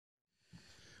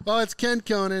Well, it's Ken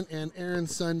Conan and Aaron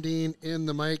Sundin in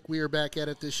the mic. We are back at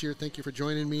it this year. Thank you for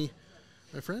joining me,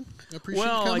 my friend. I appreciate you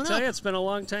coming I tell up. you, it's been a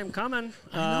long time coming.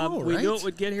 I know, we right? knew it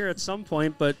would get here at some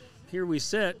point, but here we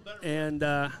sit. And,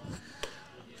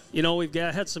 we've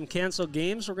had some canceled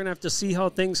games. We're going to have to see how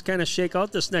things kind of shake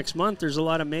out this next month. There's a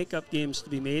lot of makeup games to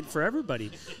be made for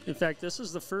everybody. In fact, this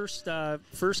is the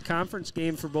first conference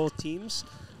game for both teams.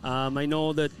 I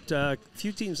know that a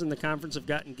few teams in the conference have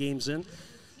gotten games in.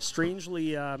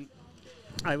 Strangely,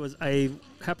 I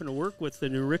happen to work with the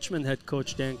New Richmond head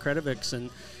coach, Dan Kretovics, and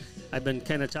I've been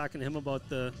kind of talking to him about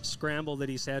the scramble that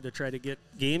he's had to try to get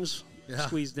games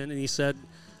squeezed in, and he said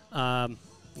one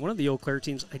of the Eau Claire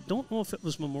teams, I don't know if it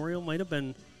was Memorial, might have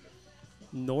been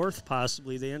North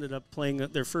possibly, they ended up playing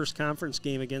their first conference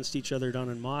game against each other down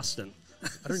in Mauston.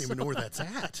 I don't even know where that's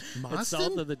at. Mauston? It's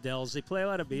south of the Dells. They play a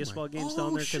lot of baseball games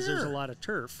down there because there's a lot of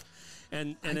turf.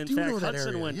 And in fact,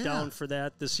 Hudson went down for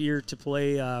that this year to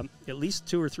play at least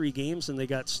 2 or 3 games, and they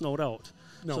got snowed out.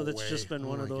 So that's just been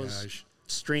one of those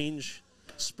strange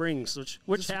springs,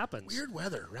 which happens. Weird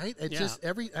weather, right?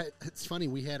 It's funny.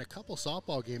 We had a couple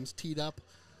softball games teed up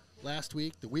last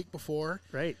week, the week before,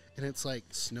 right? And it's like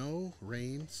snow,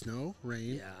 rain, snow,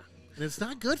 rain. Yeah. And it's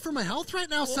not good for my health right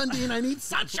now, Sundin. I need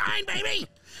sunshine, baby.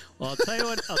 Well, I'll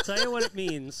tell you what it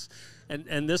means.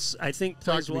 And this, I think,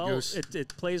 plays well.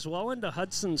 It plays well into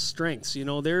Hudson's strengths.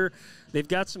 They've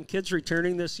got some kids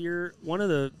returning this year. One of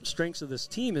the strengths of this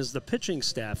team is the pitching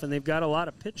staff, and they've got a lot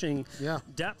of pitching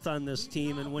depth on this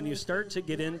team. And when you start to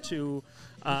get into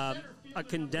a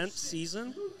condensed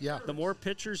season, the more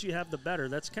pitchers you have, the better.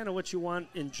 That's kind of what you want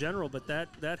in general, but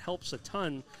that helps a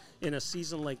ton in a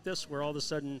season like this, where all of a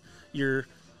sudden your,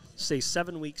 say,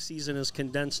 7-week season is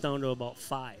condensed down to about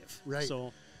 5. Right.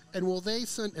 So. And will they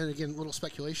send? And again, a little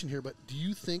speculation here, but do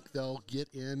you think they'll get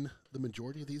in the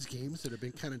majority of these games that have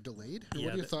been kind of delayed?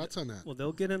 What are your thoughts on that? Well,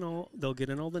 they'll get in all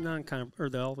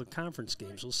the all the conference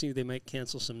games. We'll see. They might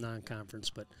cancel some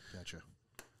non-conference, but gotcha.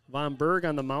 Von Berg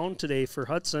on the mound today for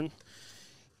Hudson.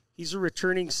 He's a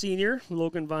returning senior,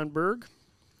 Logan Von Berg.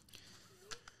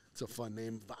 It's a fun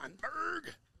name, Von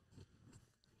Berg.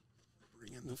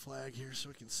 Bring in the flag here so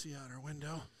we can see out our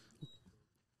window.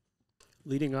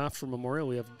 Leading off for Memorial,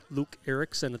 we have Luke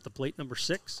Erickson at the plate, number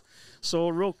 6. So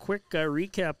a real quick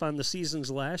recap on the seasons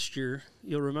last year.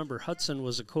 You'll remember Hudson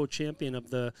was a co-champion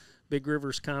of the Big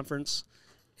Rivers Conference,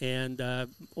 and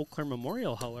Eau Claire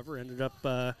Memorial, however, ended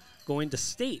up going to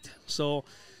state. So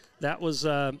that was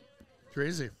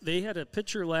crazy. They had a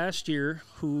pitcher last year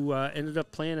who ended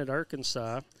up playing at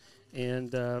Arkansas,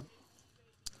 and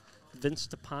Vince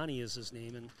Tapani is his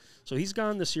name. And so he's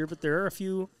gone this year, but there are a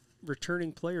few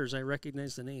returning players. I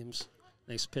recognize the names.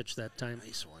 Nice pitch that time.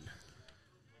 Nice one.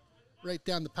 Right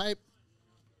down the pipe.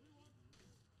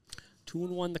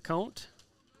 2-1 the count.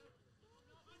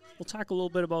 We'll talk a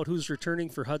little bit about who's returning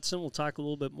for Hudson. We'll talk a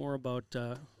little bit more about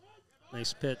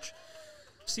nice pitch.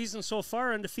 Season so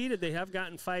far undefeated. They have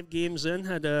gotten 5 games in.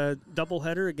 Had a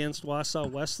doubleheader against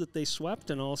Wausau West that they swept,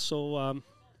 and also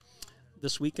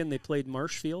this weekend they played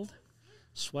Marshfield.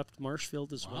 Swept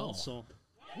Marshfield as well. So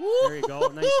there you go.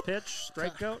 Nice pitch.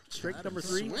 Strikeout. Strike number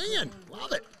 3. Swinging.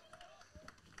 Love it.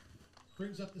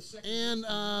 And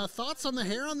thoughts on the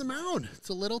hair on the mound? It's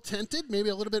a little tinted, maybe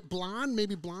a little bit blonde.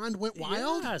 Maybe blonde went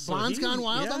wild. Yeah, so Blonde's gone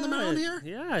wild on the mound here.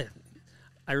 Yeah,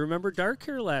 I remember dark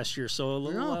hair last year, so a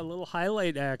little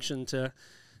highlight action to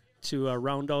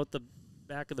round out the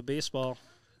back of the baseball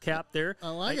cap there. I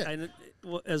like it.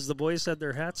 As the boys had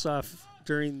their hats off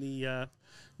during the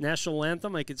national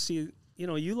anthem, I could see.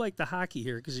 You like the hockey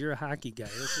here because you're a hockey guy.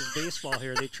 This is baseball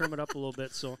here. They trim it up a little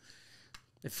bit so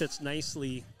it fits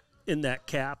nicely in that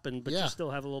cap, but you still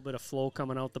have a little bit of flow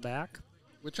coming out the back.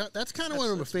 That's kind of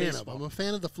what I'm a fan of. I'm a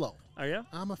fan of the flow. Are you?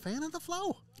 I'm a fan of the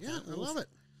flow. Yeah, I love it.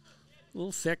 A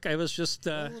little thick. I was just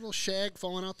a little shag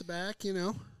falling out the back.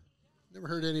 Never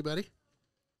hurt anybody.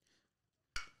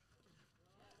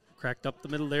 Cracked up the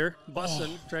middle there.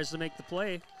 Bussin tries to make the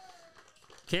play.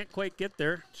 Can't quite get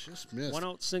there. Just missed.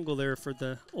 1-out single there for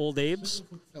the Old Abes.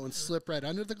 That one slipped right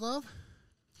under the glove?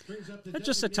 That's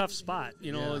just a tough spot.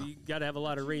 You got to have a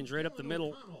lot of range right up the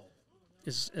middle.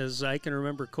 As I can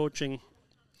remember coaching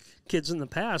kids in the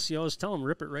past, you always tell them,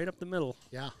 rip it right up the middle.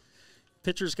 Yeah.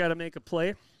 Pitcher's got to make a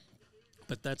play,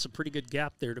 but that's a pretty good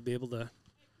gap there to be able to,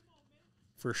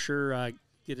 for sure,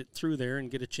 get it through there and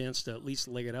get a chance to at least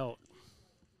leg it out.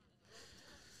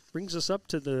 Brings us up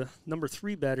to the number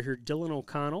 3 batter here, Dylan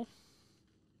O'Connell,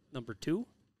 number 2.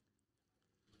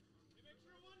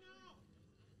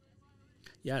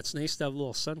 Yeah, it's nice to have a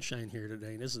little sunshine here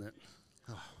today, isn't it?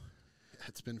 Oh,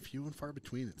 it's been few and far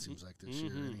between, it seems like, this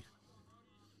year, Eddie.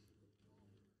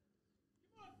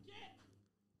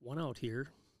 One out here,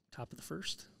 top of the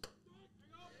first.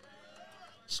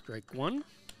 Strike one.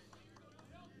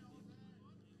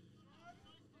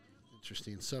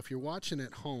 Interesting. So if you're watching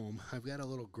at home, I've got a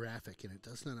little graphic, and it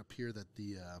does not appear that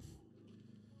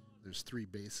there's 3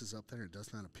 bases up there. It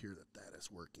does not appear that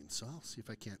is working. So I'll see if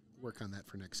I can't work on that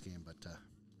for next game. But just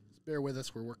bear with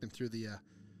us. We're working through the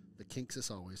kinks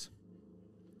as always.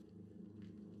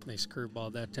 Nice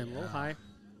curveball that time, a little high.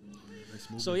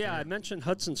 Nice so, yeah, there. I mentioned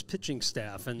Hudson's pitching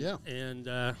staff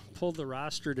and pulled the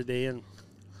roster today and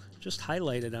just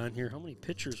highlighted on here how many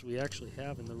pitchers we actually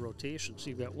have in the rotation. So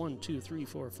you've got 1, 2, 3,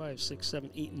 4, 5, 6,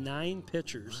 7, 8, 9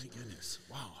 pitchers. My goodness.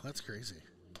 Wow, that's crazy.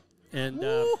 And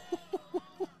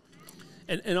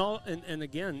and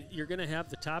again, you're going to have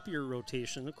the top of your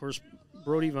rotation. Of course,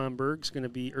 Logan Von Berg's going to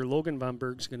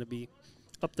be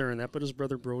up there in that, but his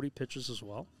brother Brody pitches as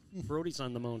well. Brody's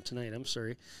on the mound tonight, I'm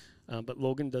sorry. But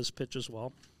Logan does pitch as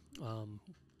well.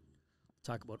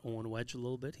 Talk about Owen Wedge a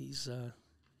little bit. He's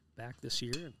back this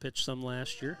year and pitched some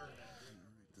last year.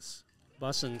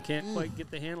 Bussin can't quite get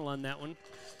the handle on that one.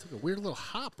 Took a weird little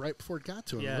hop right before it got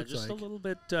to him. Yeah, just a little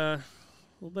bit of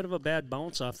a bad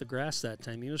bounce off the grass that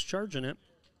time. He was charging it.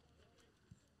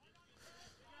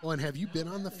 Well, and have you been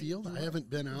on the field? I haven't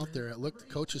been out there. The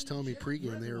coaches telling me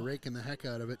pregame they were raking the heck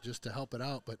out of it just to help it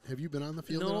out. But have you been on the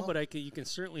field at all? No, but you can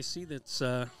certainly see that's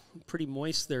pretty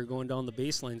moist there going down the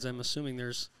baselines. I'm assuming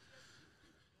there's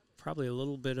probably a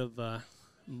little bit of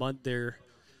mud there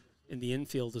in the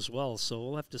infield as well. So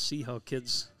we'll have to see how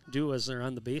kids do as they're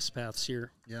on the base paths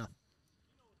here. Yeah.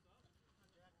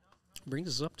 Brings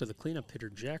us up to the cleanup hitter,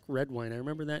 Jack Redwine. I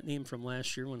remember that name from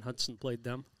last year when Hudson played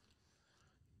them.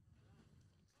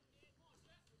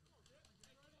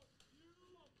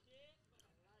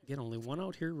 Again, only one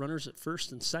out here. Runners at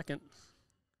first and second.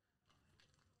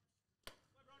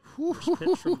 First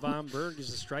pitch from Von Berg is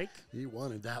a strike. He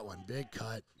wanted that one. Big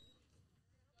cut.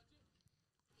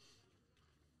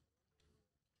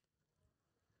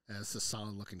 Yeah, that's a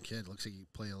solid-looking kid. Looks like he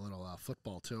play a little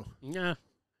football, too. Yeah.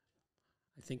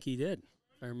 I think he did,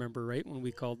 if I remember right, when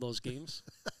we called those games.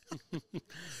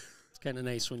 It's kind of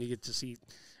nice when you get to see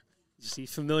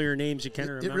familiar names you kind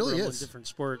of remember really them is. in different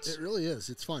sports. It really is.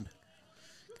 It's fun.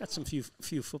 Got some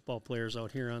few football players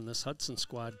out here on this Hudson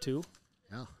squad, too.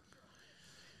 Yeah.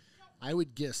 I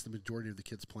would guess the majority of the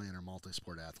kids playing are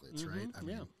multi-sport athletes, right? I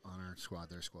mean, on our squad,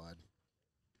 their squad.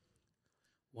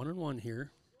 1-1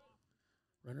 here.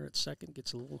 Runner at second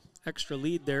gets a little extra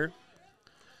lead there.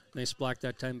 Nice block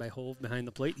that time by Hove behind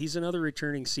the plate. He's another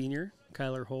returning senior,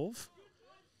 Kyler Hove.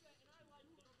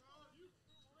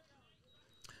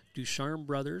 Ducharme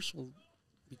brothers, we'll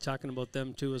be talking about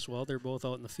them too as well. They're both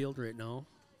out in the field right now.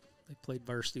 They played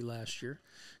varsity last year.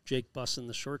 Jake Bussin,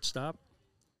 the shortstop.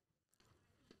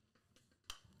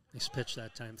 Nice pitch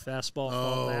that time. Fastball,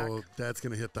 fall back. Oh, that's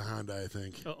going to hit the Honda, I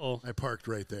think. Uh-oh. I parked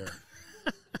right there.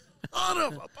 Out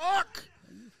of a buck!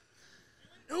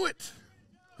 Knew it!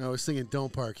 I was thinking,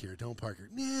 don't park here, don't park here.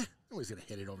 Nah, nobody's going to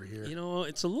hit it over here. You know,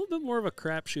 it's a little bit more of a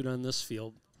crapshoot on this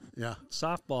field. Yeah.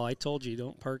 Softball, I told you,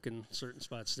 don't park in certain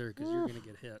spots there because you're going to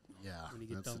get hit when you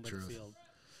get down by the field.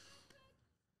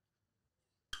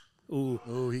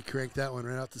 Ooh, he cranked that one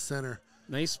right out the center.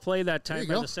 Nice play that time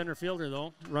by the center fielder,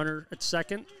 though. Runner at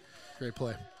second. Great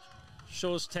play.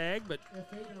 Shows tag, but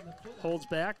holds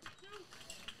back.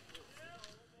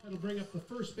 That'll bring up the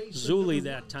first base. Zuli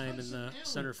that time in the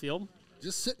center field.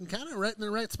 Just sitting kind of right in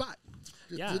the right spot.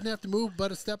 Didn't have to move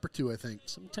but a step or two, I think.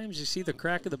 Sometimes you see the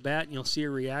crack of the bat and you'll see a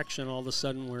reaction all of a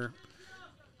sudden where,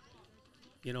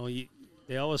 you know,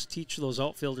 they always teach those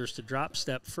outfielders to drop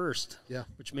step first,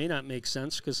 which may not make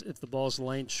sense because if the ball's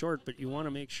lined short, but you want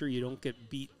to make sure you don't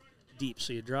get beat deep.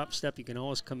 So you drop step, you can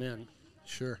always come in.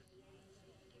 Sure.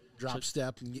 Drop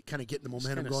step and kind of getting the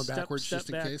momentum going backwards just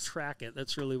in case. Track it.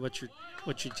 That's really what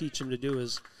you teach them to do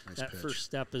is first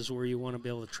step is where you want to be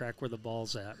able to track where the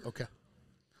ball's at. Okay.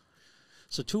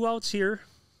 So 2 outs here.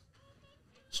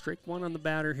 Strike one on the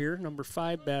batter here. Number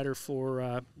 5 batter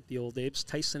for the Old Apes,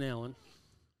 Tyson Allen.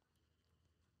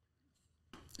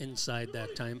 Inside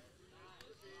that time.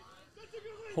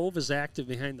 Hove is active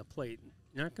behind the plate.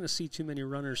 You're not going to see too many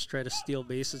runners try to steal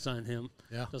bases on him.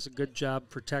 Yeah. Does a good job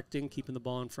protecting, keeping the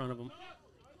ball in front of him.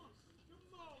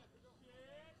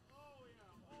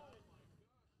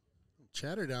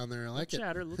 Chatter down there. I like it.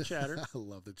 Little chatter. I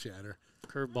love the chatter.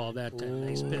 Curveball that time. Ooh.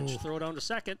 Nice pitch. Throw down to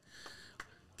second.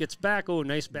 Gets back. Oh,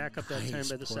 nice backup that time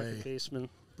by the second baseman.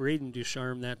 Braden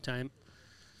Ducharme that time.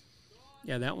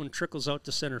 Yeah, that one trickles out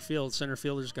to center field. Center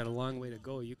fielder's got a long way to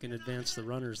go. You can advance the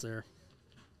runners there.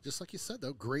 Just like you said,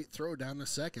 though, great throw down to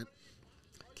second.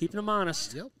 Keeping them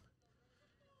honest. Yep.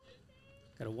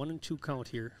 Got a 1-2 count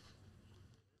here.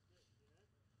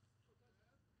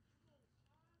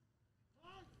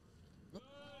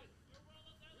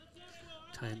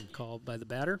 Time called by the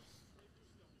batter.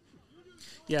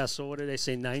 Yeah, so what did I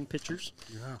say? 9 pitchers.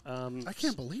 Yeah. I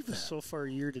can't believe that. So far,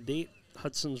 year to date,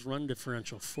 Hudson's run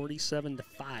differential 47-5.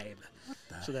 What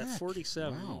the So that heck?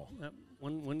 47. Wow. That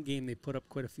one game they put up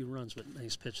quite a few runs, but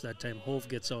nice pitch that time. Hove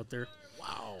gets out there.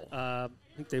 Wow. I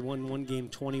think they won one game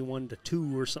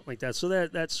 21-2 or something like that. So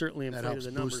that certainly inflated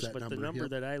the numbers. But the number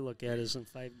that I look at is in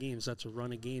 5 games. That's a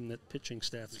run a game that pitching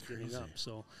staff is getting up.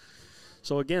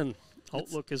 So again,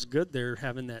 outlook is good there,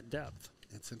 having that depth.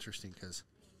 It's interesting because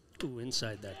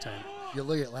inside that time. You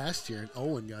look at last year, and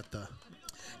Owen got the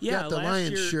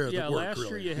lion's share of the work. Last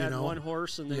year you had one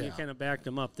horse, and then you kind of backed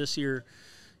him up. This year,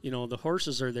 the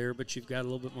horses are there, but you've got a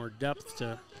little bit more depth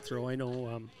to throw. I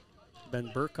know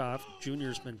Ben Burkhoff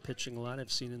Jr.'s been pitching a lot.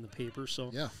 I've seen in the paper.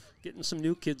 So getting some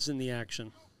new kids in the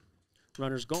action.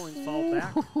 Runners going, fall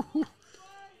back.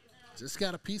 Just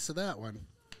got a piece of that one.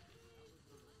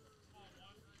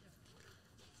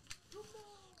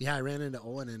 Yeah, I ran into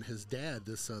Owen and his dad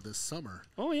this summer.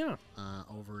 Oh, yeah.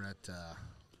 Over at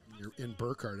in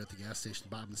Burkhardt at the gas station,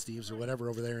 Bob and Steve's or whatever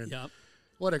over there. And yep.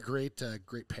 What a great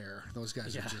pair. Those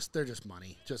guys are they're just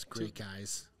money. Just great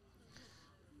guys.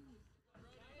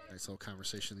 Nice little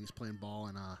conversation. He's playing ball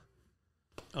and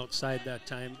outside that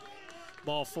time.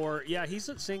 Ball 4. Yeah, he's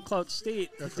at St. Cloud State.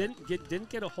 He didn't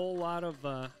get a whole lot of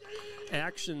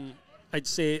action, I'd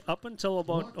say, up until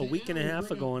about a week and a half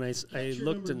ago, and I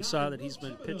looked and saw that he's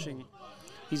been pitching.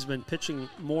 He's been pitching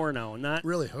more now, not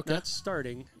really. Okay. Not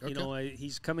starting. Okay.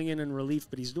 He's coming in relief,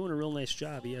 but he's doing a real nice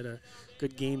job. He had a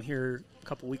good game here a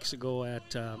couple weeks ago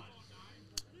at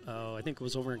I think it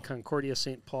was over in Concordia,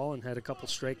 St. Paul, and had a couple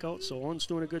strikeouts. So Owen's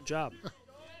doing a good job.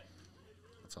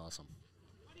 That's awesome.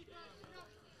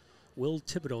 Will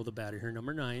Thibodeau, the batter here,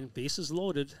 number 9. Bases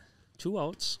loaded, 2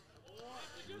 outs.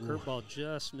 Curveball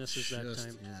just misses that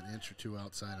time. Yeah, an inch or 2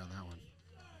 outside on that one.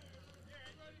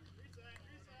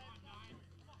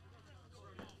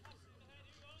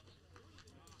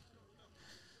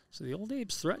 So the Old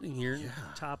Abe's threatening here,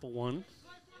 top of 1.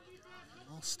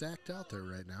 All stacked out there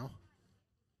right now.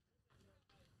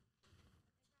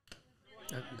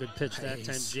 Good pitch that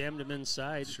time. Jammed him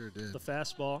inside. Sure did. The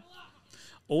fastball.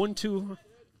 0-2.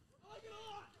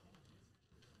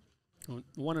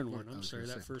 1-1. I'm sorry.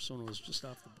 That first one was just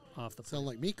off the. Sound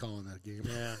like me calling that game.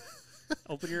 Yeah.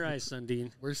 Open your eyes,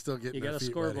 Sundin. We're still getting. You got a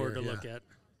scoreboard to look at.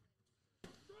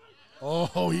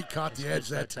 Oh, he caught the edge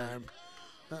that time.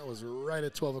 That was right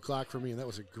at 12 o'clock for me, and that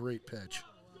was a great pitch.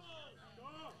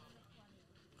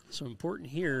 So important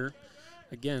here,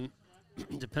 again,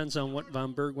 depends on what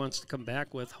Von Berg wants to come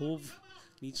back with. Hove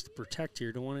needs to protect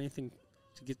here. Don't want anything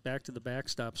to get back to the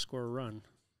backstop, score a run.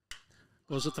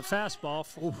 Goes with the fastball.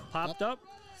 Popped up.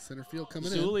 Center field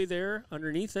coming in. Zuli there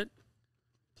underneath it.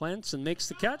 Plants and makes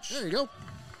the catch. There you go.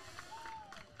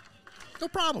 No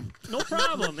problem. No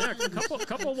problem. Yeah,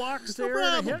 couple walks there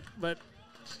and a hit, but.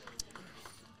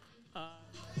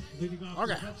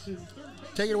 Okay.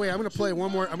 Take it away. I'm going to play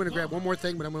one more. I'm going to grab one more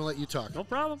thing, but I'm going to let you talk. No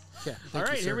problem. Yeah. All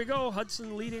right, here we go.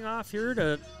 Hudson leading off here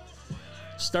to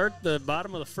start the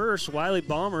bottom of the first. Wiley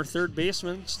Balmer, third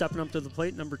baseman, stepping up to the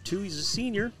plate, number 2. He's a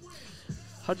senior.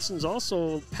 Hudson's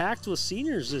also packed with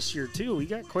seniors this year, too. We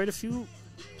got quite a few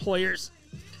players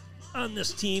on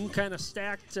this team, kind of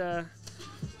stacked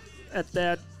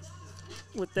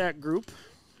with that group.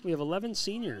 We have 11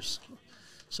 seniors.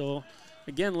 So,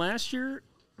 again, last year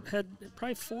had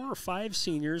probably 4 or 5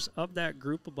 seniors. Of that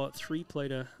group, about 3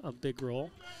 played a big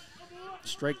role.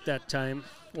 Strike that time.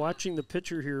 Watching the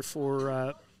pitcher here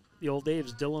for the Old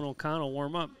Daves, Dylan O'Connell,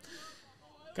 warm up.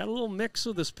 Got a little mix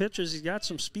with his pitches. He's got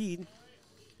some speed.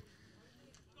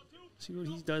 See what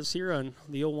he does here on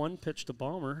the 0-1 pitch to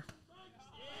Balmer.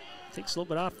 Takes a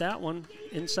little bit off that one.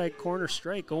 Inside corner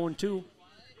strike, 0-2.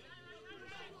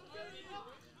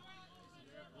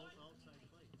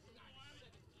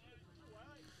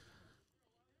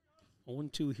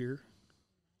 (0-2) here.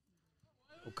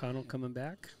 O'Connell coming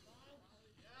back.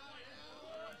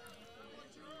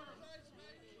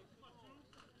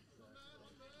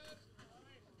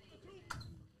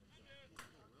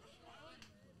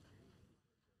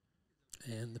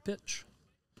 And the pitch.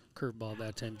 Curveball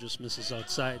that time just misses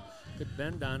outside. Good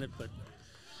bend on it, but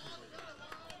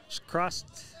just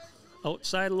crossed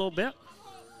outside a little bit.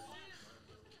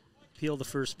 Peel to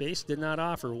first base, did not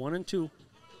offer. 1-2.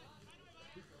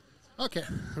 Okay,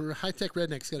 high-tech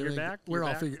rednecks got everything. Back? We're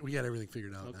all figured. We got everything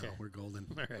figured out okay. now. We're golden.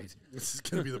 All right. This is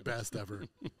going to be the best ever.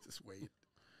 Just wait.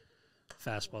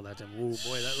 Fastball that time. Oh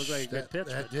boy, that looked like a good pitch.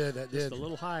 That did. Just a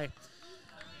little high.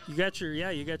 You got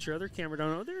your other camera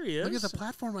down. Oh, there he is. Look at the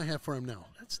platform I have for him now.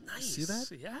 That's nice. See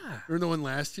that? Yeah. Remember the one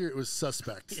last year? It was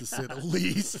suspect, to say the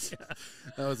least.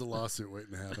 That was a lawsuit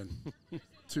waiting to happen.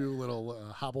 two little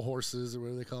hobble horses, or what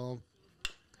do they call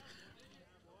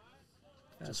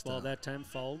them? Fastball that time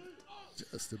fouled.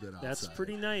 Just a bit outside. That's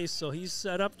pretty nice. So he's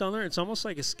set up down there. It's almost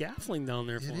like a scaffolding down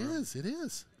there for him. It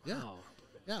is. Yeah. Wow.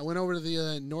 Yeah, I went over to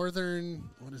the Northern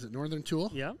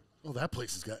Tool. Yeah. Oh, that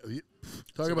place has got,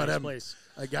 talk about nice having place.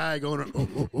 a guy going,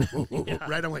 Yeah,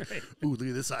 right. I'm like, ooh, look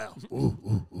at this aisle.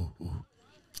 Ooh.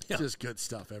 Yeah. Just good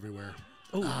stuff everywhere.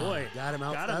 Oh, boy. Got him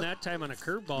out. Got him that time on a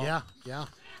curveball. Yeah.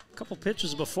 A couple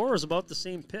pitches before was about the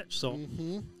same pitch, so.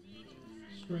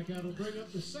 Strikeout will bring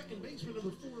up the second baseman,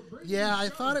 number 4. Yeah, I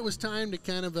thought it was time to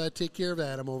kind of take care of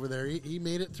Adam over there. He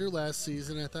made it through last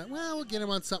season. I thought, well, we'll get him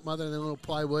on something other than a little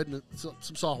plywood and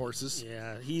some sawhorses.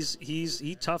 Yeah,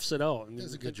 he toughs it out. I mean,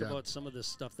 does a good think job. about some of the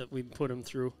stuff that we put him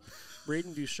through.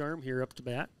 Braden Ducharme here up to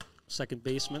bat, second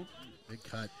baseman. Big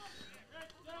cut.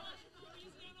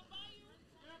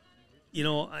 You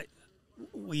know,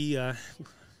 of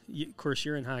course,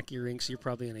 you're in hockey rinks. You're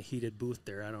probably in a heated booth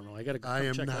there. I don't know. I got to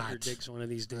go check out your digs one of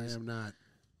these days. I am not.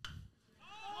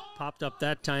 Popped up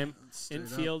that time. Straight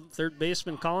Infield, third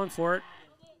baseman calling for it.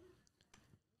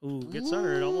 Ooh, gets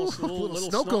under it. Almost a little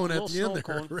snow cone at the snow end there,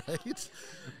 cone. right?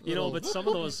 You know, but some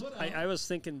of those, I was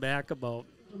thinking back about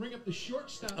Bring up the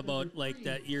shortstop, like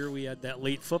that year we had that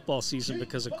late football season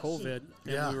because of COVID, and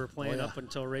Yeah. we were playing Oh, yeah. up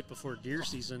until right before deer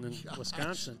season in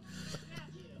Wisconsin.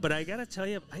 But I got to tell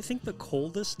you, I think the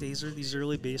coldest days are these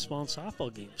early baseball and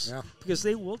softball games. Yeah. Because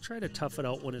they will try to tough it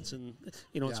out when it's in, it's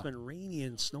Yeah. been rainy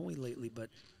and snowy lately, but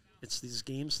it's these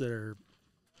games that are,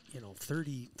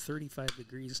 30, 35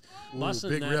 degrees. Bussin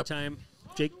big that rip. time.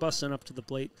 Jake Bussin up to the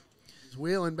plate. He's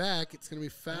wheeling back. It's going to be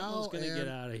That foul. one's going to and get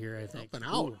out of here, I think. Up and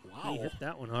out. Ooh, Wow. He hit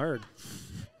that one hard.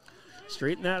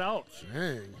 Straighten that out.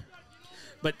 Dang.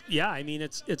 But yeah, I mean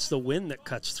it's the wind that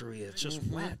cuts through you. It's just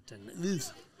wet and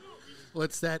Well,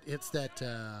 it's that. It's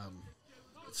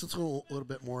just a little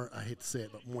bit more. I hate to say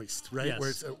it, but moist, right? Yes. Where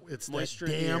it's Moisture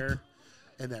that in the damp air.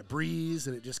 and that breeze,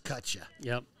 and it just cuts you.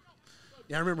 Yep.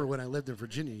 Yeah, I remember when I lived in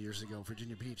Virginia years ago,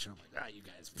 Virginia Beach, and I'm like, you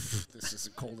guys, this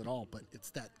isn't cold at all. But it's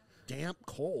that damp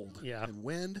cold and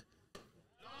wind.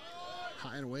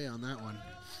 High and away on that one.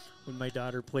 When my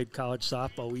daughter played college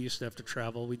softball, we used to have to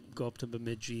travel. We'd go up to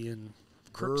Bemidji and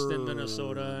Crookston,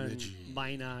 Minnesota, and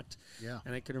Minot. Yeah.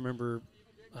 And I can remember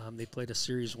they played a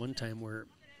series one time where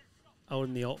out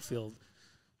in the outfield,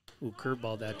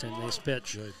 curveball that time, nice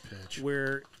pitch. Good pitch.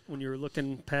 Where when you were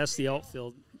looking past the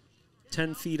outfield,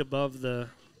 10 feet above the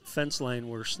fence line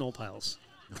were snow piles.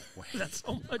 No way. That's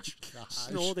how much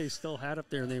snow they still had up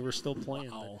there, and they were still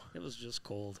playing. Wow. It was just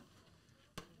cold.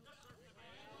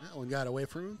 That one got away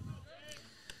from him.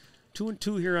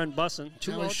 2-2 here on Bussin.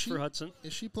 Two Now, outs for Hudson.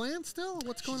 Is she playing still?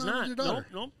 What's going She's on not. with your daughter?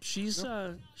 Nope.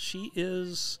 She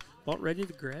is about ready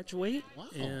to graduate. Wow,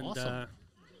 and awesome.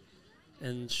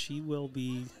 And she's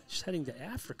heading to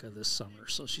Africa this summer,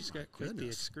 so she's got quite the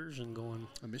Goodness. excursion going.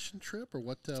 A mission trip or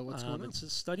what's going on? It's a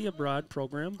study abroad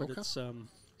program, but Okay.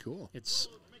 Cool. it's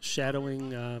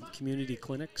shadowing community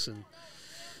clinics, and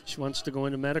she wants to go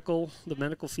into the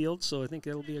medical field, so I think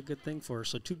that'll be a good thing for her.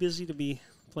 So too busy to be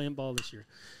playing ball this year.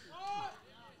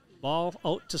 Ball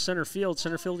out to center field.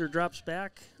 Center fielder drops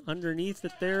back underneath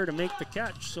it there to make the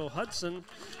catch. So Hudson,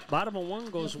 bottom of one,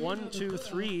 goes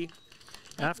 1-2-3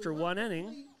 after one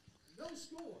inning.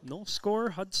 No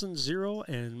score. Hudson 0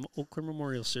 and Eau Claire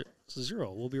Memorial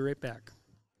 0. We'll be right back.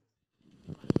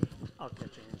 I'll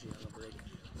catch Angie on the break.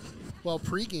 Well,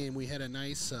 pregame we had a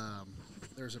nice.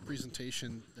 There's a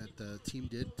presentation that the team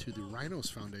did to the Rhinos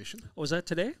Foundation. Was that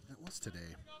today? That was today.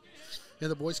 Yeah,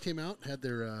 the boys came out, had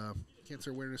their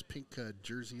cancer awareness pink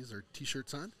jerseys or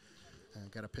T-shirts on.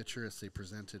 Got a picture as they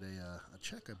presented a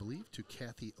check, I believe, to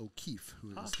Kathy O'Keefe, who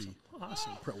is the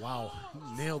Awesome. wow,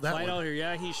 he nailed that Right one. out here.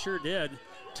 Yeah, he sure did.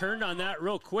 Turned on that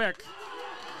real quick.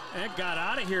 And got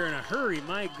out of here in a hurry.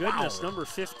 My goodness, Wow. number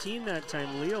 15 that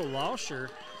time, Leo Lauscher,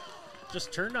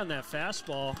 just turned on that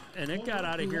fastball, and it got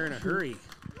out of here in a hurry.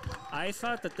 I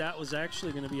thought that was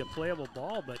actually going to be a playable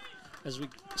ball, but as we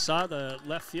saw the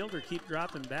left fielder keep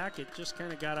dropping back, it just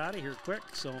kind of got out of here quick.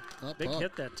 So big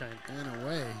hit that time. And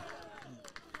away.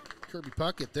 Kirby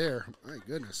Puckett there. My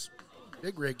goodness.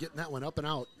 Big Rig getting that one up and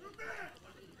out.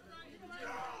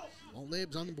 All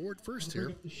Labes on the board first Bring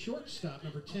here. up the shortstop,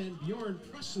 number 10, Bjorn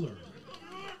Pressler.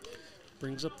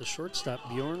 Brings up the shortstop,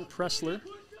 Bjorn Pressler,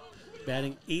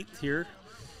 batting 8th here.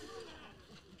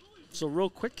 So real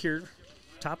quick here,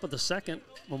 top of the second,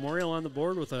 Memorial on the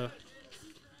board with a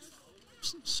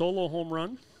solo home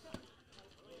run.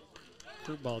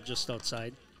 Curveball just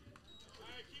outside.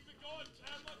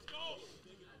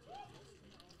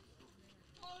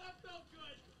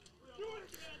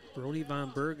 Brody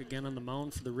Von Berg again on the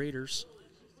mound for the Raiders.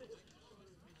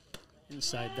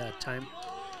 inside that time.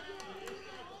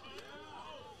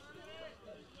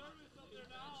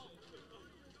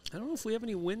 I don't know if we have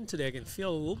any wind today. I can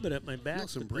feel a little bit at my back.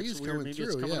 Some but breeze that's weird. coming Maybe through,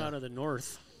 it's coming yeah. out of the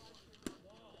north.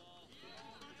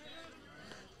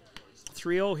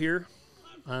 3-0 here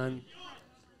on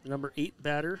the number 8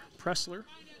 batter, Pressler.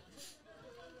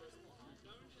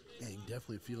 Yeah, you can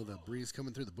definitely feel the breeze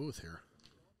coming through the booth here.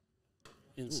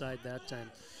 Inside that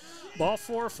time. Ball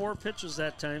 4 pitches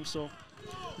that time. So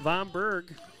Von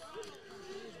Berg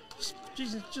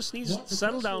just needs to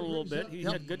settle down a little bit. He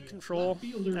had good control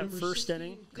that first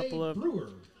inning. Couple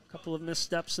of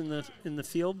missteps in the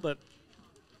field, but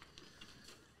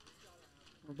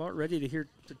we're about ready to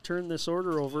turn this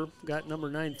order over. Got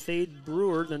number 9 Thade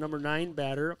Brewer, the number 9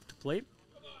 batter, up to plate.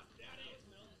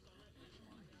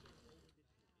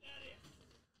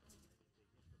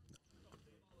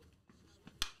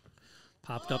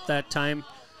 Popped up that time.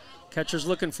 Catcher's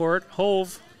looking for it.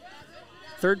 Hove.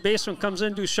 Third baseman comes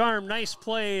in. Ducharme. Nice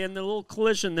play and the little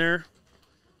collision there.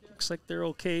 Looks like they're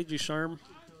okay. Ducharme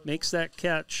makes that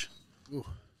catch. Ooh.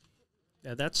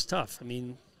 Yeah, that's tough. I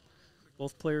mean,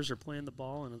 both players are playing the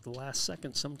ball, and at the last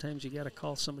second, sometimes you got to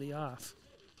call somebody off.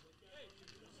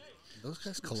 Those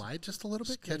guys collide just a little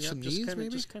bit, catch some knees, maybe?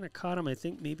 Just kind of caught him. I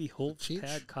think maybe Holt's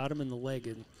pad caught him in the leg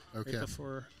and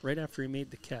right after he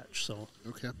made the catch. So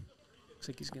okay. Looks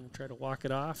like he's going to try to walk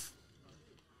it off.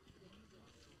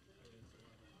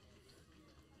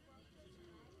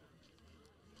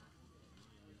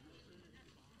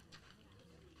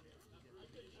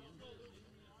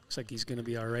 Looks like he's going to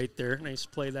be all right there. Nice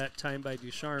play that time by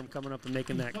Ducharme coming up and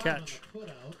making that catch.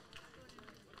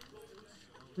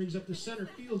 Brings up the center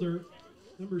fielder,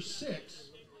 number 6,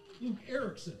 Luke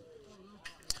Erickson.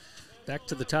 Back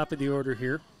to the top of the order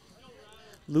here.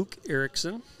 Luke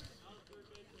Erickson.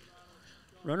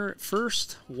 Runner at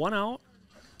first, 1 out.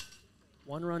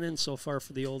 1 run in so far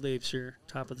for the Old Aves here,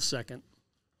 top of the second.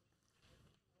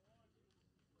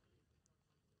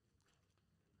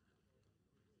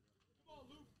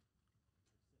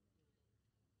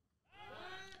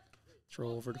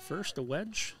 Throw over to first, a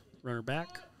wedge, runner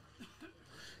back.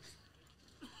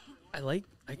 I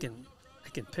can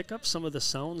pick up some of the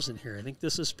sounds in here. I think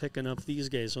this is picking up these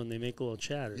guys when they make a little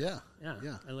chatter. Yeah.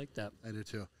 I like that. I do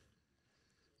too.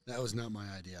 That was not my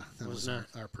idea. That was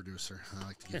our producer. I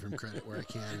like to give him credit where I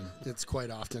can, and it's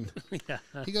quite often. Yeah.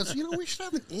 He goes, we should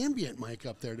have an ambient mic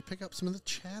up there to pick up some of the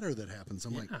chatter that happens.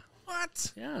 I'm like,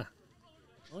 what? Yeah.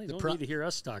 Well, you don't need to hear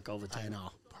us talk all the time. I know.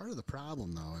 Part of the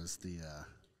problem, though, is the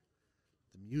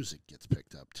music gets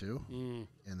picked up, too.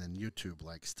 And then YouTube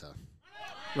likes to.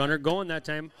 Runner going that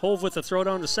time. Hove with the throw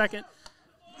down to second.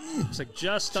 Looks like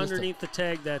just underneath the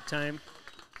tag that time.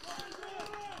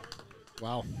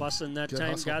 Wow. Bussin' that Good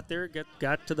time, hustle. got there,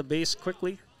 got to the base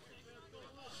quickly.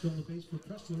 Still on the base for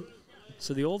Pressler.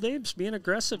 So the Old Aves being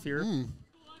aggressive here.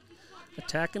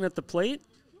 Attacking at the plate.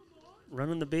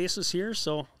 Running the bases here.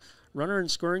 So runner in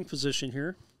scoring position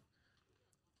here.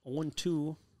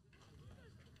 0-2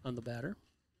 on the batter.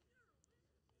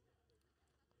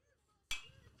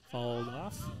 Fouled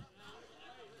off.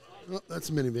 Oh, that's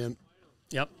a minivan.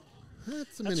 Yep.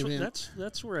 That's a minivan.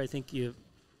 That's where I think you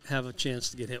have a chance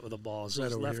to get hit with a ball. Is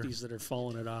those lefties that are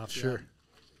falling it off. Sure. Yeah.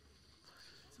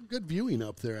 Some good viewing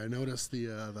up there. I noticed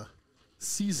the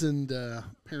seasoned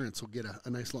parents will get a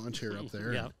nice lawn chair up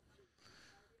there. Yeah.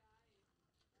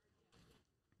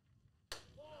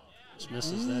 Just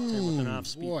misses that time with an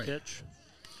off-speed pitch.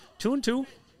 2-2.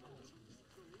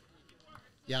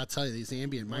 Yeah, I'll tell you, these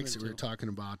ambient mics that we were talking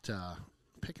about,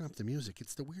 picking up the music,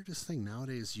 it's the weirdest thing.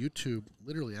 Nowadays, YouTube,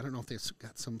 literally, I don't know if they've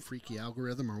got some freaky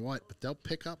algorithm or what, but they'll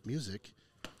pick up music.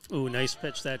 Ooh, nice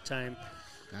pitch that time.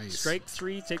 Nice. Strike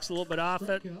 3, takes a little bit off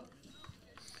it.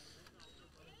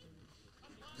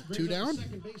 2 down?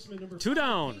 2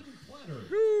 down.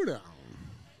 2 down.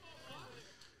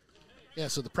 Yeah,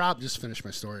 so the problem, just to finish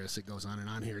my story as it goes on and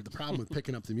on here, the problem with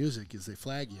picking up the music is they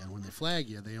flag you, and when they flag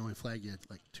you, they only flag you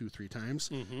like 2-3 times,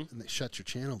 and they shut your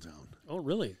channel down. Oh,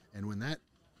 really? And when that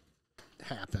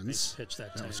happens, nice pitch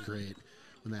that time. was great.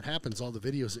 When that happens, all the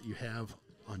videos that you have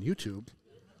on YouTube,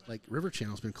 like River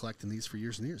Channel's been collecting these for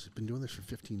years and years. They've been doing this for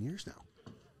 15 years now.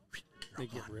 They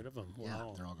get rid of them. Wow.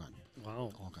 Yeah, they're all gone.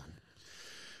 Wow. All gone.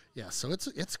 Yeah, so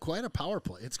it's quite a power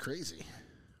play. It's crazy.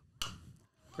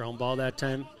 Ground ball that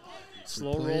time.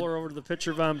 Slow roller over to the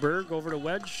pitcher, Von Berg, over to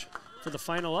Wedge for the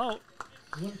final out.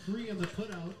 1-3 on the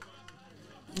putout.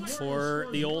 For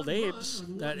the Old Aves,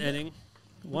 that inning.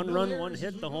 1 run, 1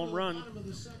 hit, the home run.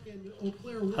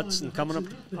 Hudson coming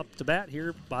up to bat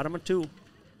here, bottom of 2.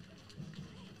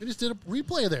 I just did a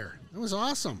replay there. That was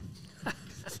awesome.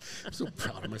 I'm so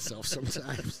proud of myself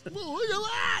sometimes. Whoa, look at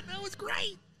that. That was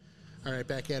great. All right,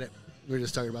 back at it. We were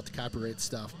just talking about the copyright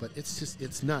stuff, but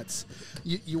it's nuts.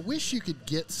 You wish you could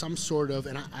get some sort of,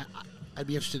 and I'd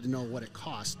be interested to know what it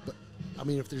costs, but I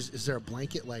mean, is there a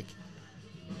blanket like,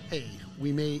 hey,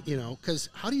 we may, because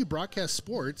how do you broadcast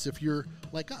sports if you're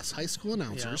like us, high school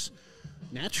announcers?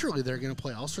 Yeah. Naturally, they're going to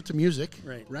play all sorts of music,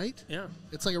 right? Yeah.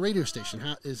 It's like a radio station.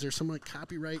 Is there some like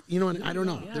copyright? I don't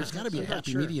know. There's got to be a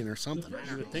happy median or something.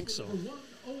 You would think so.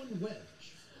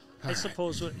 I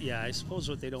suppose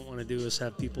what they don't want to do is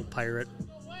have people pirate,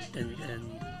 and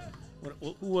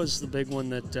who was the big one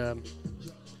that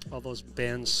all those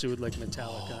bands sued, like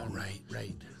Metallica? Oh, right.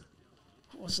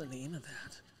 What was the name of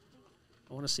that?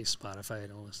 I want to say Spotify. I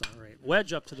know that's not right.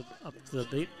 Wedge up to the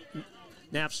bait.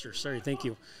 Napster. Sorry, thank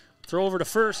you. Throw over to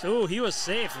first. Oh, he was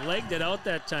safe. Legged it out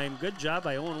that time. Good job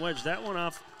by Owen Wedge. That one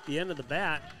off the end of the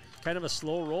bat. Kind of a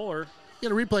slow roller.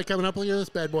 Got a replay coming up. Look at this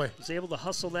bad boy. He's able to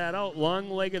hustle that out.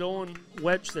 Long-legged Owen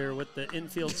Wedge there with the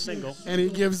infield single. And he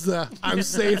gives the I'm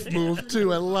safe move,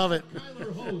 too. I love it.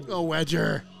 Oh,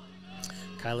 Wedger.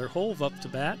 Kyler Hove up to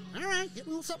bat. All right,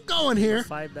 getting a little something going here.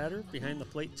 5 batter behind the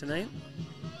plate tonight.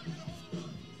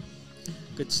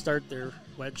 Good start there.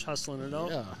 Wedge hustling it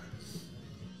out. Yeah.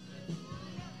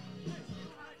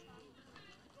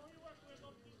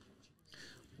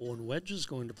 Owen Wedge is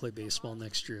going to play baseball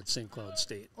next year at St. Cloud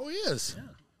State. Oh, he is? Yeah.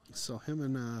 So him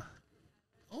and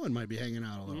Owen might be hanging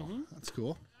out a little. Mm-hmm. That's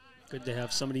cool. Good to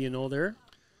have somebody you know there.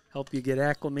 Help you get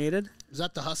acclimated. Is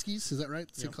that the Huskies? Is that right?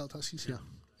 St. Cloud Huskies? Yeah.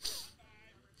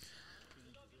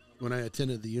 When I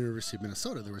attended the University of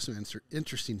Minnesota, there were some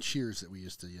interesting cheers that we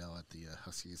used to yell at the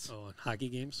Huskies. Oh, in hockey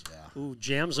games? Yeah. Ooh,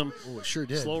 jams them. Oh, it sure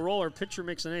did. Slow roller. Pitcher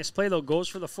makes a nice play, though. Goes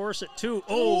for the force at 2.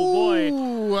 Oh, boy.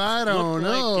 Ooh, I don't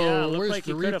know. Looked Where's like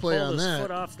the he could have replay pulled on his that? foot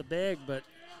off the bag, but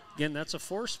again, that's a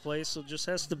force play, so just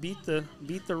has to beat the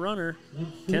runner.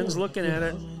 Ken's looking at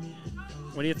it.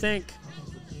 What do you think?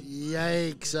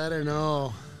 Yikes! I don't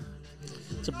know.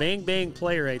 It's a bang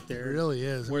play right there. It really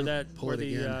is. Where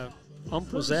the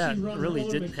ump was at really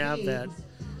didn't have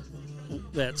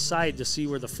that side to see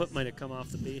where the foot might have come off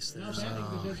the base there. So.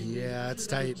 Yeah, it's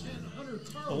tight.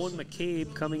 Owen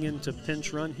McCabe coming in to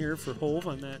pinch run here for Hove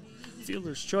on that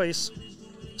fielder's choice.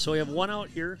 So we have 1 out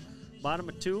here, bottom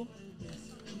of 2.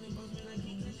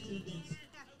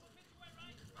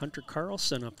 Hunter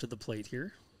Carlson up to the plate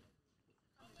here.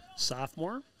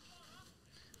 Sophomore.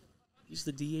 He's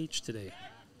the DH today.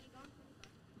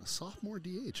 A sophomore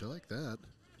DH, I like that.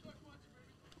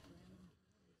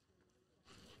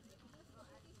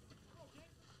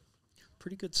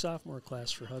 Pretty good sophomore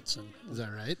class for Hudson. Is that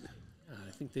right?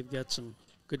 I think they've got some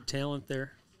good talent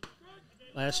there.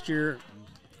 Last year,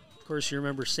 of course, you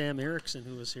remember Sam Erickson,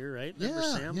 who was here, right? Remember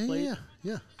Sam played?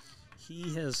 Yeah.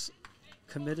 He has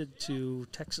committed to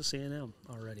Texas A&M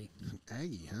already.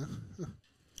 Aggie, huh?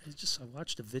 I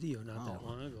watched a video not that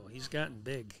long ago. He's gotten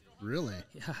big. Really?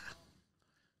 Yeah.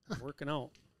 Working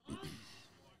out.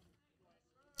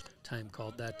 Time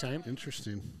called that time.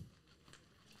 Interesting.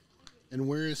 And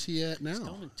where is he at now? He's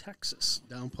down in Texas.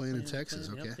 Down playing in Texas,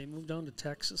 okay. Yep, they moved down to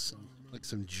Texas. And like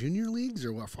some junior leagues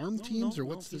or what, farm teams? Or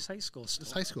what's this? High school still.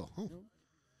 It's high school. Oh. Yep.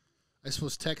 I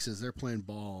suppose Texas, they're playing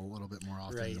ball a little bit more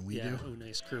often than we do. Oh,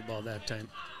 nice curveball that time.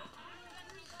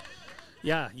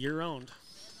 Yeah, year-round.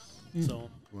 So.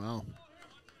 Wow.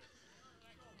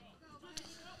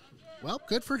 Well,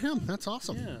 good for him. That's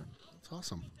awesome. Yeah. That's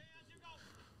awesome.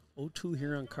 0-2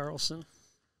 here on Carlson.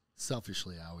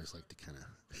 Selfishly, I always like to kind of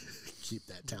keep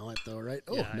that talent, though, right?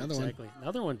 Oh, yeah, another exactly. one.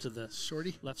 Another one to the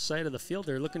shorty left side of the field.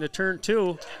 They're looking to turn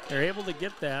 2. They're able to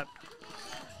get that.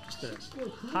 Just a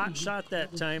hot shot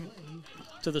that time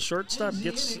to the shortstop.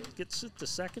 Gets it to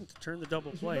second to turn the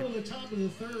double play.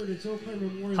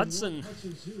 Hudson,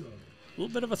 a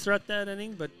little bit of a threat that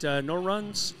inning, but no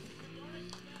runs,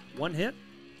 1 hit,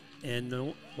 and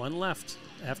no 1 left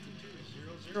after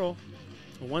 0-0,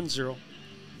 1-0.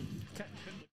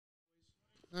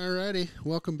 All righty.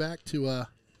 Welcome back to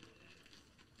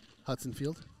Hudson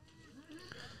Field. Is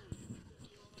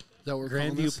that what we're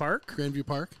calling this? Grandview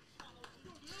Park.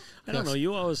 I don't know.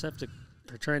 You always are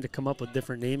trying to come up with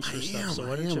different names for stuff. So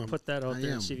why don't you put that out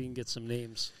there and see if you can get some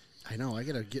names? I know. I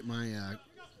got to get my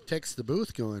text the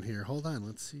booth going here. Hold on.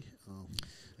 Let's see.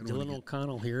 Dylan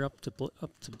O'Connell here up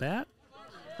to bat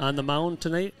on the mound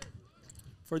tonight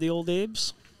for the Old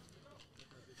Abes.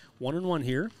 1-1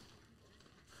 here.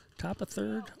 Top of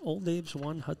 3rd. Old Abes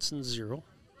 1, Hudson 0.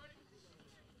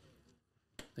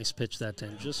 Nice pitch that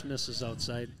time. Just misses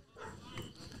outside.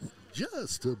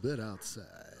 Just a bit outside.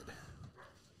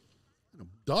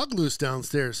 Dog loose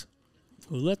downstairs.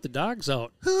 Who let the dogs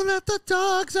out? Who let the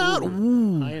dogs out?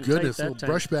 Ooh, goodness. Little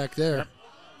brush back there. Yep.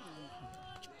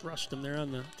 Brushed him there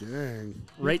on the Dang.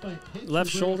 left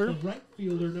shoulder. Right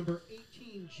fielder number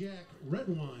 18, Jack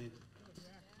Redwine.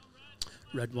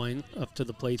 Redwine up to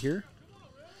the plate here.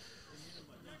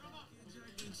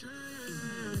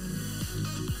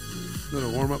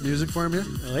 Little warm-up music for him here.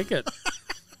 I like it.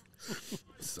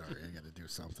 Sorry, I got to do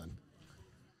something.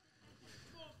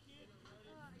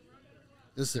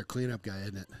 This is their cleanup guy,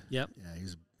 isn't it? Yep. Yeah,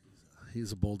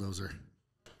 he's a bulldozer.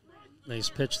 Nice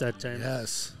pitch that time.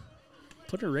 Yes.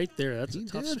 Put her right there. That's a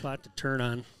tough spot to turn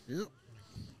on. Yep.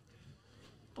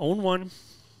 0-1.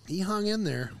 He hung in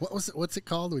there. What's it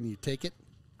called when you take it?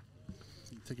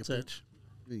 You take a What's pitch.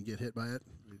 When you get hit by it.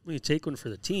 When you take one for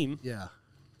the team. Yeah.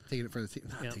 Taking it for the team.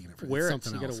 Not taking it for wear the it.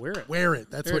 something You else. got to wear it. Wear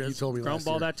it. That's there what you told me Ground last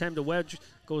ball year. that time to Wedge.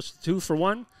 Goes 2 for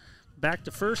 1. Back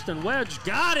to first, and Wedge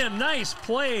got him. Nice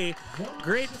play.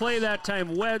 Great play that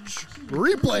time, Wedge.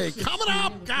 Replay coming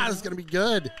up. God, it's going to be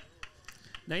good.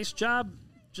 Nice job.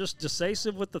 Just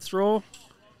decisive with the throw.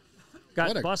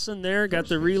 Got Bussin there. Got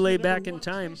the relay back in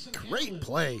time. Great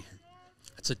play.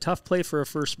 It's a tough play for a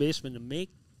first baseman to make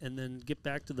and then get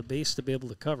back to the base to be able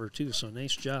to cover, too. So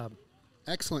nice job.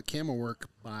 Excellent camera work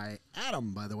by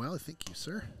Adam, by the way. Thank you,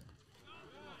 sir.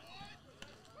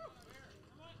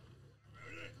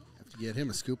 Have to get him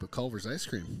a scoop of Culver's ice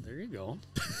cream. There you go.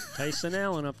 Tyson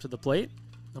Allen up to the plate,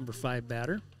 number 5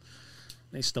 batter.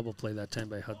 Nice double play that time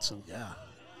by Hudson. Yeah.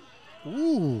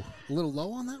 Ooh, a little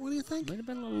low on that, what do you think? Might have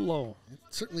been a little low. It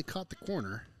certainly caught the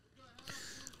corner.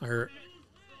 Our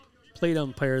plate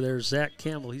umpire there, Zach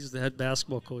Campbell, he's the head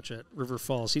basketball coach at River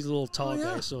Falls. He's a little tall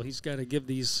guy, so he's got to give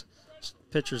these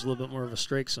pitchers a little bit more of a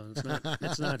strike zone.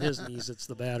 It's not his knees, it's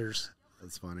the batters.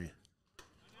 That's funny.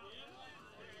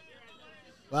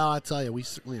 Well, I tell you, we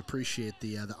certainly appreciate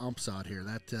the umps out here.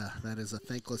 That is a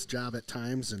thankless job at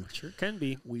times, and sure can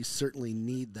be. We certainly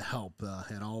need the help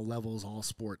at all levels. All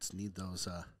sports need those.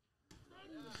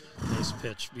 Nice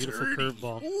pitch, beautiful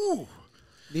curveball. Ooh,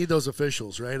 need those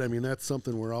officials, right? I mean, that's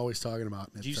something we're always talking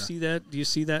about. Do you see that? Do you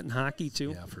see that in hockey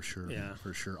too? Yeah, for sure. Yeah,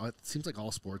 for sure. It seems like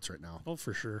all sports right now. Oh,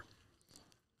 for sure.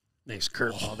 Nice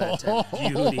curveball that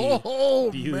time. Beauty. Oh,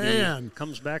 Beauty. Man.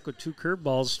 Comes back with 2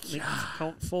 curveballs. Make it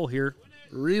count full here.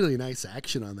 Really nice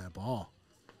action on that ball.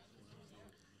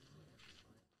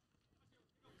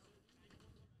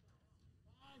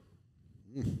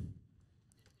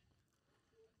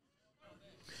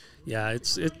 Yeah,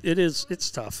 it's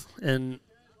tough, and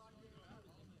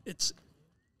it's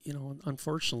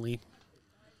unfortunately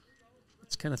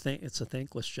it's a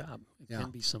thankless job. It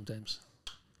can be sometimes.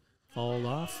 Fall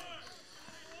off.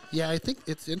 Yeah, I think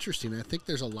it's interesting. I think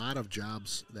there's a lot of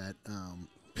jobs that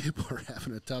people are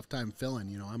having a tough time filling.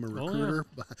 You know, I'm a recruiter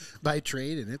by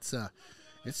trade, and it's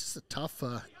just a tough.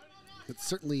 It's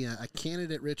certainly a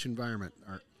candidate-rich environment.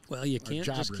 Well, you can't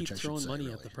just keep throwing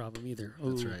money at the problem either.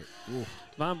 That's right. Ooh.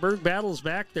 Von Berg battles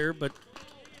back there, but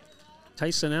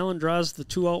Tyson Allen draws the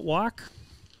 2-out walk.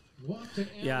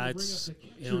 Yeah, it's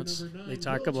they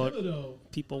talk about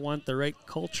people want the right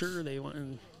culture. They want,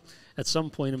 and at some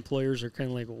point, employers are kind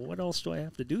of like, well, what else do I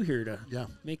have to do here to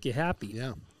make you happy?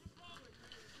 Yeah.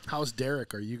 How's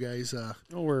Derek? Are you guys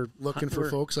we're looking for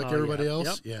folks like everybody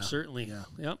else? Yep, certainly. Yeah.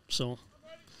 Yep. So,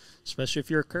 especially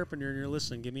if you're a carpenter and you're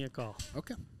listening, give me a call.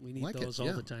 Okay. We need those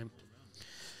all the time.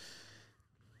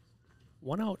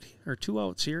 1 out or 2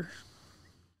 outs here.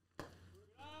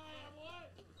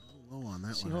 Low on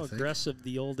that See one. how aggressive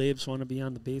the old Abes want to be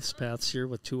on the base paths here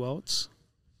with 2 outs.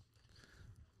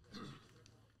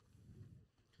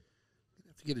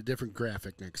 Have to get a different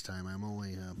graphic next time. I'm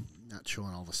only not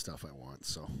showing all the stuff I want,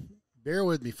 so bear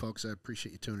with me, folks. I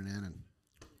appreciate you tuning in. And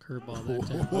curveball that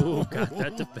time. Oh, got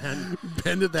that to Ben.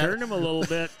 Bended that. Turn him a little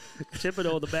bit.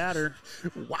 Thibodeau, the batter.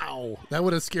 Wow, that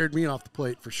would have scared me off the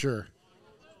plate for sure.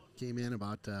 Came in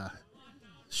about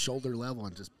shoulder level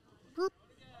and just.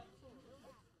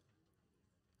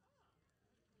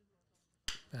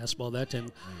 Fastball that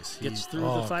time. Nice. Gets through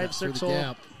the 5-6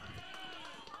 hole.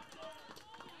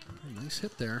 Nice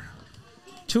hit there.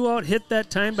 2 out hit that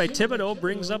time by Thibodeau.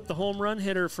 Brings up the home run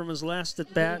hitter from his last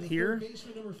at bat here.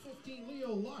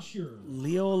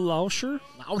 Leo Lauscher.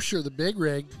 Lauscher, the big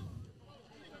rig.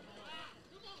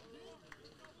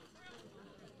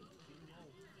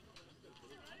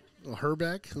 A little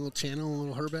Herbeck, a little channel, a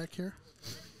little Herbeck here.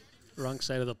 Wrong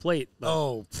side of the plate.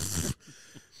 Oh,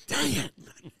 dang it.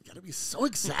 Got to be so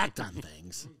exact on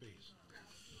things.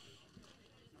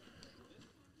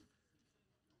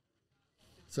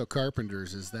 So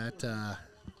carpenters, is that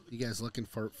you guys looking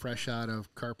for fresh out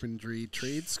of carpentry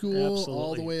trade school? Absolutely.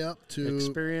 All the way up to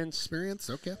experience?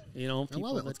 Okay. You know, I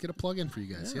love it. Let's get a plug in for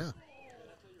you guys. Yeah.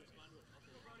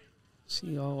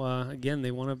 See how again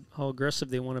they want to how aggressive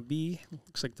they want to be.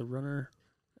 Looks like the runner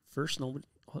First, no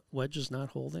wedge is not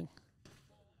holding.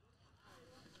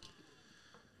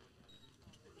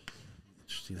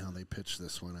 Interesting how they pitched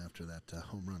this one after that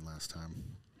home run last time.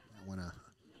 That went a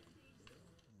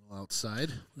little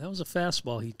outside. That was a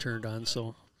fastball he turned on,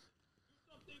 so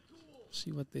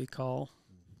see what they call.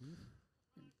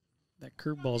 That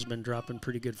curveball's been dropping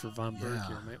pretty good for Von Berg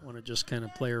here. Might want to just kind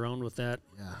of play around with that.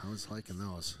 Yeah, I was liking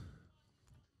those.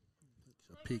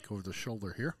 A peek over the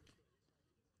shoulder here.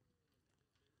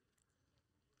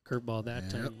 Curveball that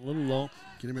time, a little low.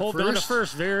 Hold on to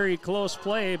first, very close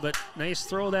play, but nice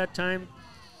throw that time.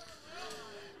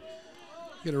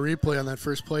 Get a replay on that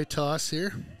first play toss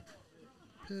here.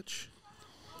 Pitch.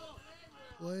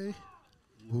 Play.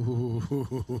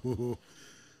 Ooh.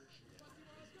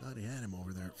 Thought he had him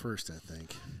over there at first, I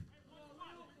think.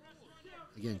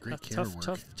 Again, great camera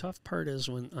work. Tough part is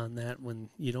when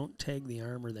you don't tag the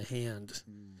arm or the hand.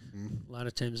 A lot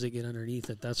of times they get underneath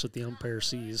it. That's what the umpire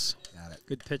sees. Got it.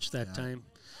 Good pitch that time.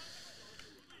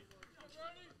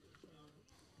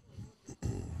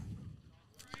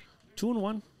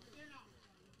 2-1.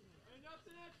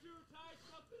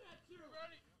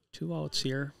 2 outs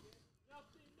here.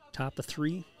 Top of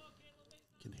 3. You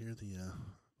can hear the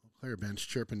player bench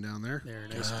chirping down there.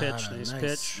 Nice pitch.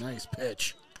 Nice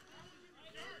pitch.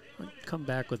 Come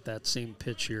back with that same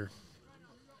pitch here.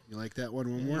 You like that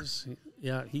one more?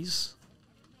 Yeah, he's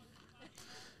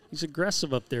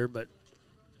aggressive up there, but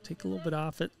take a little bit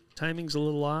off it. Timing's a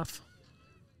little off.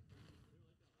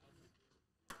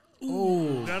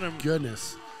 Ooh, got him.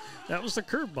 Goodness. That was the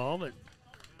curveball, but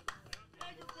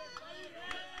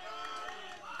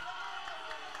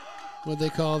what'd they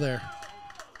call there?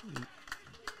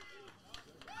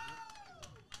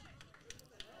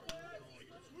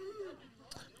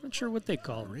 Not sure what they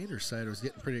call it. The Raiders side was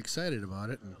getting pretty excited about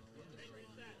it. And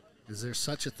is there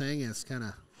such a thing as kind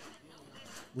of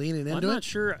leaning into it? I'm not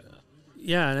sure.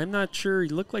 Yeah, and I'm not sure. He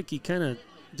looked like he kind of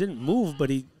didn't move, but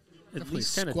he at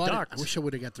least kind of ducked. I wish I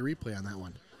would have got the replay on that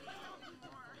one.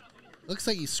 Looks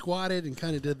like he squatted and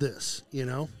kind of did this, you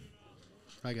know?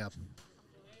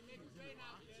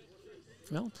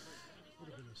 Well,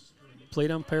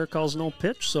 plate umpire calls no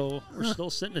pitch, so we're still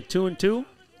sitting at 2-2.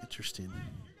 Interesting.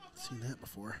 Seen that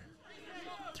before.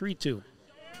 3-2.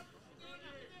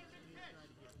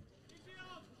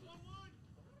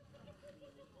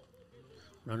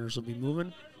 Runners will be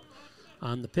moving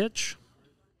on the pitch.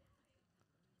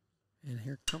 And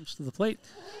here comes to the plate.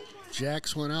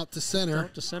 Jacks one out to center.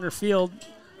 Out to center field.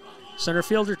 Center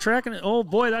fielder tracking it. Oh,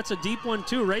 boy, that's a deep one,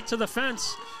 too, right to the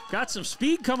fence. Got some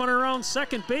speed coming around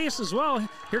second base as well.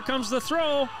 Here comes the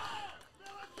throw.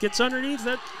 Gets underneath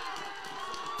it.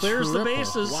 Clears the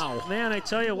bases. Wow. Man, I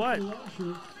tell you what,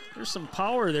 there's some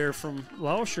power there from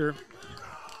Lauscher.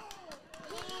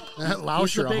 That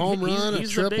Lauscher, a home run,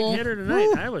 he's a triple. He's the big hitter tonight.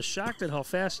 Woo. I was shocked at how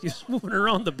fast he was moving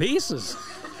around the bases.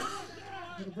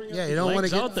 Yeah, you don't want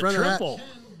to get in front of triple.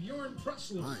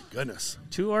 That. My goodness.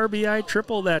 2 RBI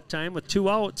triple that time with 2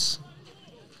 outs.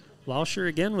 Lauscher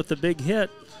again with the big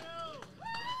hit.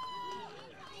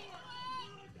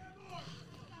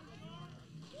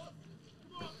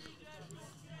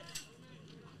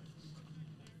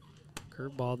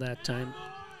 Curveball that time.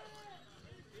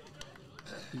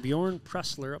 Bjorn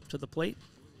Pressler up to the plate.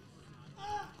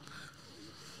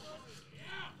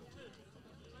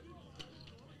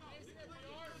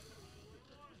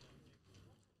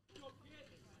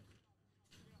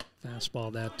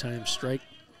 Fastball that time, strike.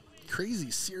 Crazy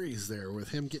series there with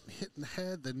him getting hit in the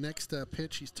head. The next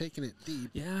pitch, he's taking it deep.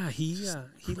 Yeah, he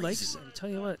likes. I'll tell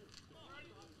you what,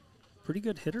 pretty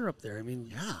good hitter up there. I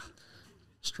mean,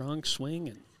 strong swing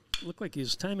and looked like he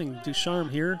was timing Ducharme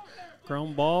here.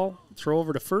 Ground ball, throw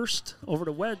over to first, over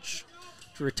to Wedge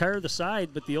to retire the side,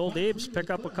 but the Old Abes pick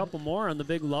up a couple more on the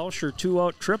big Lauscher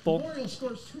 2-out triple.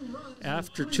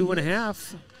 After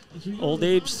 2.5, Old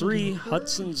Abes 3,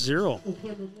 Hudson 0. All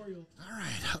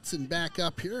right, Hudson back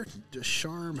up here.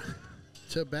 Ducharme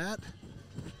to bat.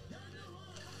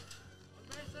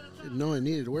 Didn't know I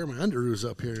needed to wear my underoos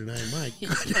up here tonight. My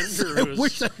goodness, I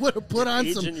wish I would have put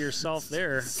on some. Aging yourself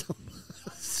there. Some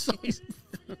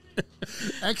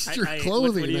extra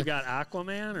clothing. What do you got,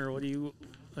 Aquaman, or what do you?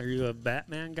 Are you a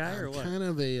Batman guy or what? Kind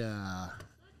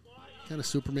of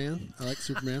Superman. I like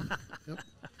Superman. Yep.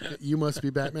 You must be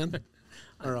Batman.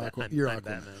 Or Aquaman. You're Aquaman.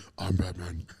 Batman. I'm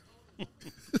Batman.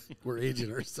 We're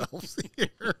aging ourselves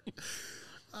here.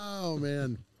 Oh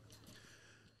man.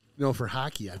 You know, for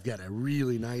hockey, I've got a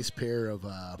really nice pair of,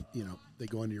 they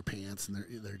go under your pants, and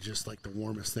they're just like the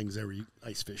warmest things ever. You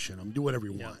ice fish in them, do whatever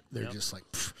you want. They're just like,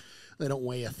 they don't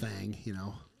weigh a thing, you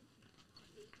know.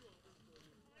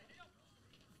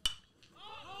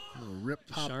 A little rip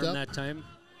popped up. That time.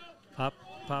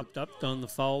 Popped up down the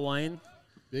foul line.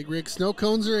 Big Rig Snow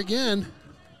Cones are again.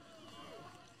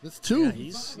 That's 2. Yeah,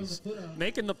 he's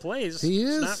making the plays. He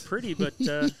is. It's not pretty, but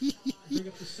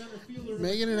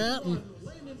making it happen.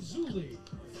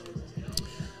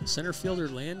 Center fielder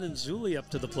Landon Zuli up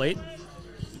to the plate.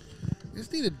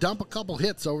 Just need to dump a couple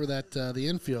hits over that the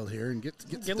infield here and get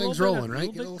things rolling,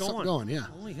 right? Get a little something going, yeah.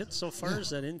 Only hit so far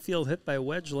is that infield hit by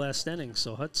Wedge last inning.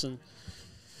 So Hudson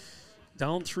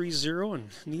down 3-0 and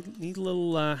need a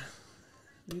little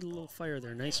fire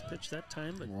there. Nice pitch that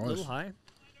time, but a little high.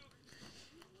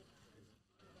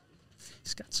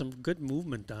 He's got some good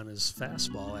movement on his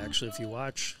fastball, actually, if you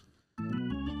watch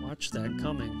that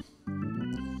coming.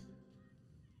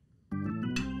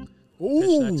 Ooh.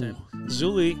 Pitch that time.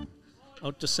 Zuli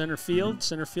out to center field.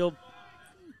 Center field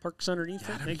parks underneath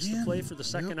it, makes the play for the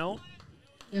second out.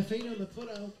 F8 on the put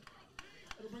out.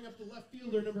 That'll bring up the left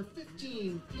fielder, number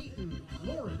 15, Peyton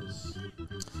Lawrence.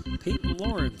 Peyton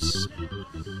Lawrence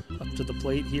up to the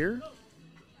plate here.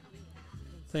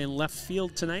 Playing left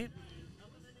field tonight.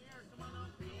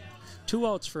 2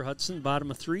 outs for Hudson,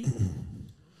 bottom of 3.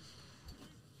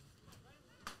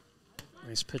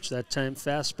 Nice pitch that time.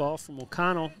 Fastball from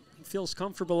O'Connell. He feels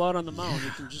comfortable out on the mound.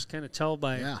 You can just kind of tell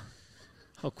by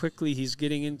how quickly he's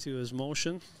getting into his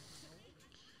motion.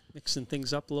 Mixing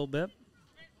things up a little bit.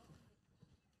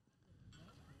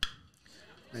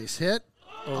 Nice hit.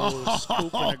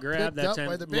 Scoop and a grab that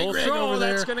time. Low throw.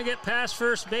 That's going to get past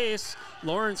first base.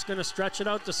 Lawrence going to stretch it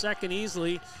out to second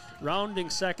easily. Rounding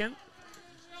second.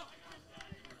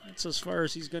 That's as far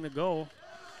as he's going to go.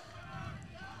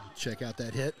 Check out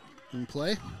that hit and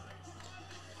play.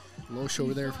 Loesch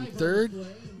over there from third.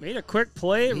 Made a quick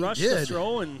play, rushed the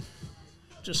throw, and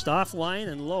just offline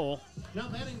and low. Now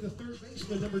batting the third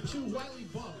baseman, number 2, Wiley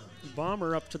Bomber.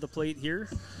 Bomber up to the plate here.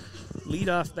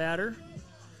 Leadoff batter.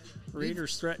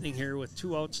 Raiders threatening here with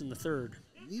 2 outs in the third.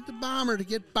 Need the Bomber to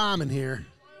get bombing here.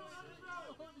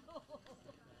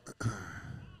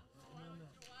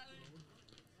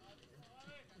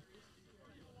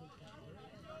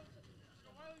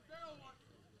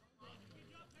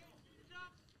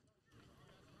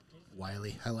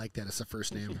 Wiley. I like that as a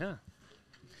first name. Yeah.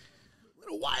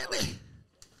 Little Wiley.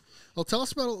 Well, tell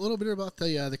us a little bit about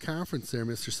the conference there,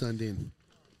 Mr. Sundin.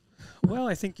 Well,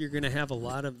 I think you're going to have a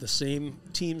lot of the same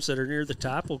teams that are near the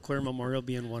top, Eau Claire Memorial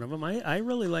being one of them. I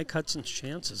really like Hudson's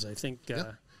chances. I think,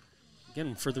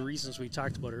 again, for the reasons we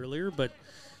talked about earlier, but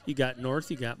you got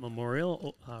North, you got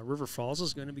Memorial. River Falls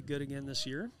is going to be good again this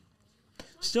year.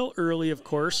 Still early, of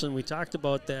course, and we talked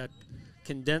about that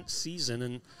condensed season.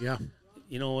 And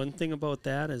you know, one thing about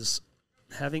that is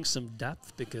having some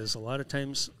depth, because a lot of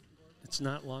times it's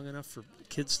not long enough for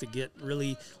kids to get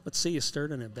really, let's say you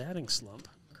start in a batting slump,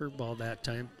 curveball that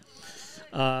time.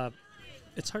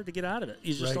 It's hard to get out of it.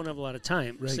 You just don't have a lot of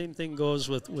time. Same thing goes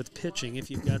with pitching.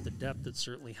 If you've got the depth, it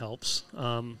certainly helps.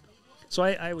 So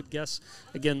I would guess,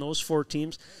 again, those 4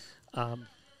 teams.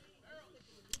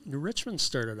 New Richmond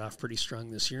started off pretty strong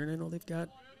this year, and I know they've got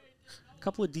a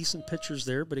couple of decent pitchers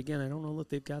there, but again, I don't know that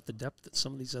they've got the depth that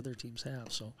some of these other teams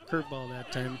have. So curveball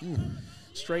that time.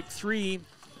 Strike 3.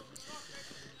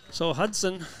 So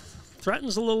Hudson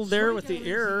threatens a little there with the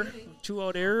error,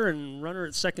 2-out error and runner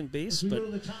at second base, but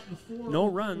no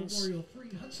runs.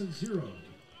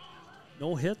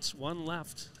 No hits, 1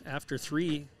 left after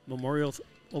 3.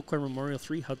 Eau Claire Memorial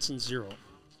 3, Hudson 0.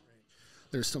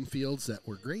 There's some fields that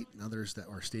were great, and others that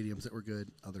are stadiums that were good,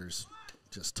 others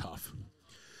just tough.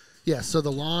 Yeah, so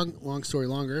the long story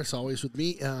longer, as always with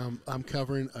me, I'm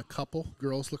covering a couple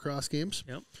girls lacrosse games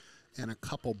and a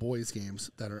couple boys games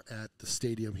that are at the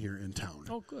stadium here in town.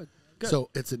 Oh, good. So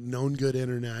it's a known good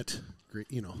internet. Great,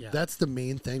 that's the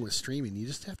main thing with streaming. You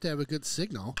just have to have a good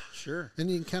signal. Sure.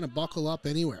 And you can kind of buckle up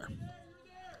anywhere.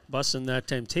 Bussin that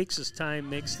time takes his time,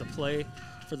 makes the play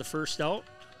for the first out.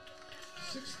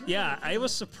 Yeah, I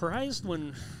was surprised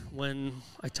when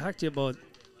I talked to you about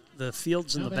the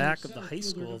fields in the back of the high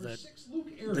school that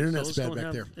internet's bad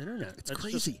back there. Internet. It's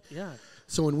crazy. Just,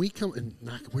 So when we come and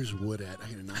where's wood at? I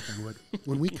gotta knock on wood.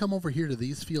 When we come over here to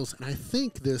these fields, and I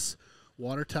think this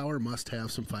water tower must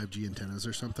have some 5G antennas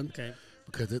or something. Okay.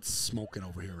 Because it's smoking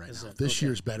over here right now. This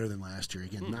year's better than last year.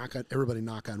 Again, everybody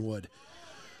knock on wood.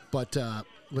 But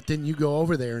then you go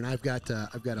over there, and I've got a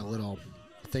little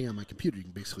thing on my computer. You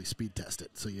can basically speed test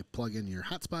it. So you plug in your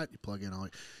hotspot, you plug in all,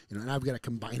 and I've got a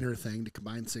combiner thing to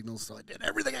combine signals. So I did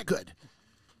everything I could,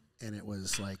 and it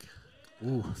was like,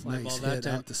 ooh, nice hit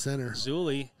out to center.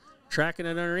 Zuli tracking it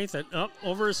underneath it, up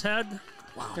over his head.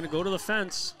 Wow. Going to go to the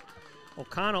fence.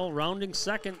 O'Connell rounding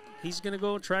second. He's going to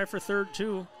go try for third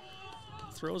too.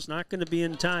 Throw's not going to be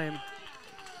in time.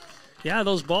 Yeah,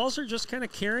 those balls are just kind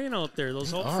of carrying out there.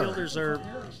 Those outfielders are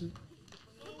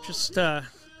just a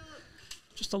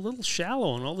little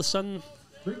shallow, and all of a sudden,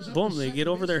 boom, they get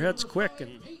over their heads quick,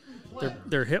 and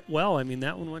they're hit well. I mean,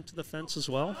 that one went to the fence as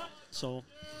well. So,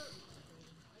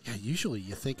 yeah, usually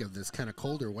you think of this kind of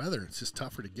colder weather, it's just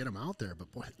tougher to get them out there.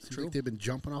 But boy, it seems like they've been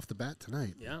jumping off the bat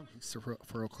tonight. Yeah,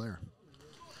 for Eau Claire.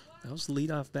 That was the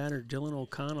leadoff batter, Dylan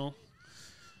O'Connell.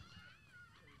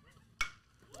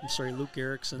 I'm sorry, Luke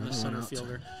Erickson, the center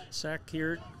fielder. Sack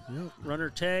here. Yep. Runner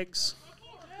tags.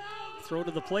 Throw to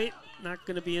the plate. Not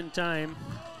going to be in time.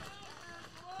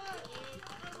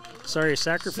 Sorry,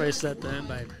 sacrificed that time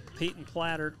by Peyton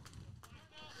Platter.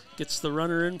 Gets the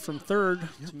runner in from third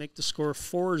to make the score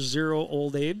 4-0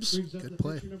 Old Abe's. Good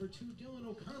play. Number 2, Dylan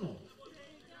O'Connell.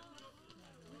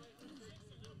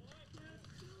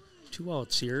 2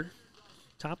 outs here.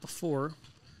 Top of 4.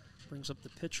 Brings up the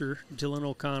pitcher, Dylan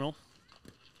O'Connell.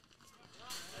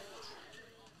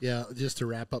 Yeah, just to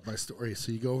wrap up my story.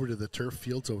 So you go over to the turf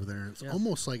fields over there, and it's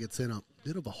almost like it's in a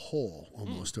bit of a hole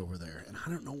almost over there. And I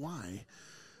don't know why,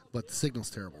 but the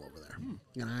signal's terrible over there.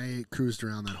 And I cruised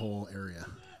around that whole area.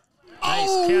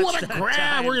 Nice what a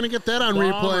grab. We're going to get that on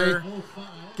replay.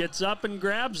 Gets up and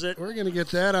grabs it. We're going to get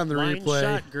that on the replay.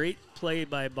 Shot. Great play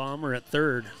by Bomber at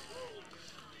third.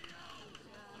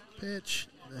 Pitch,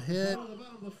 the hit.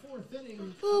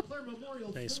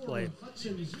 Nice play.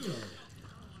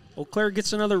 Eau Claire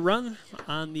gets another run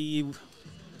on the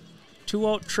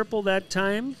 2-out triple that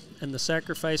time, and the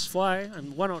sacrifice fly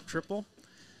on 1-out triple.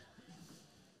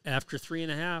 After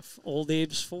 3.5, Old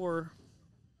Abe's 4,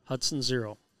 Hudson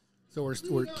 0. So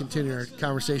we're continuing our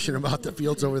conversation about the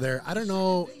fields over there. I don't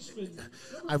know.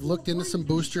 I've looked into some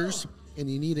boosters,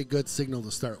 and you need a good signal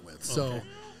to start with. So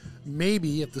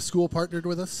maybe if the school partnered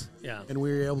with us, and we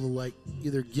were able to like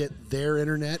either get their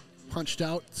internet punched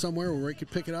out somewhere where we could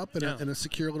pick it up in a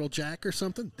secure little jack or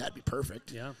something, that'd be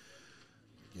perfect. Yeah.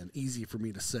 Again, easy for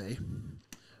me to say.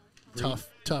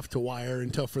 Tough to wire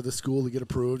and tough for the school to get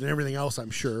approved and everything else,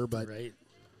 I'm sure. But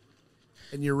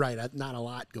and you're right, not a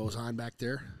lot goes on back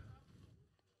there.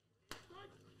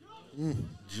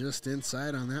 Just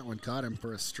inside on that one, caught him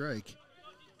for a strike.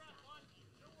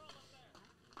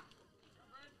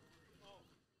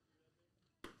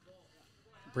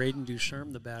 Braden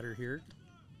Ducharme, the batter here,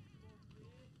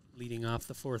 leading off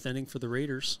the 4th inning for the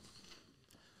Raiders.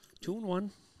 2-1.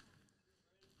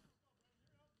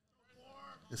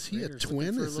 Is he Raiders a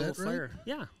twin? Is that right? Fire.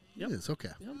 Yeah. Yep. He is, okay.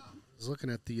 Yep. I was looking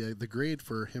at the grade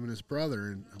for him and his brother,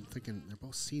 and I'm thinking they're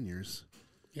both seniors.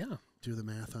 Yeah. Do the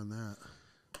math on that.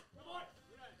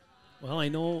 Well, I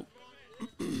know.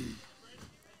 I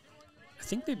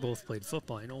think they both played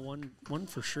football. I know one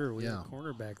for sure. We had a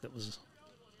cornerback that was.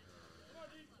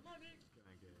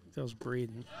 That was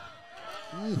Braden.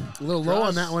 A little low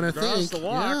on that one, I think. The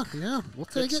walk. Yeah, we'll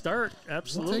take Good start,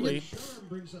 absolutely.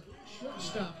 Brings up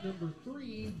shortstop number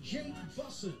 3, Jake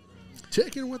Busson.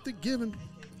 Taking what they're giving.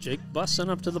 Jake Busson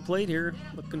up to the plate here,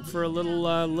 looking for a little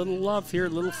love here, a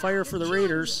little fire for the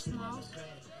Raiders.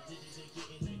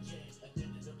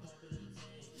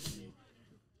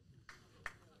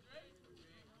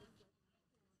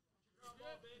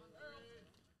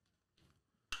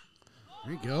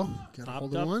 There you go. Got a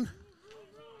hold of one.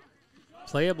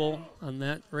 Playable on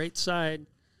that right side.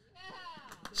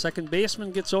 Second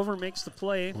baseman gets over, makes the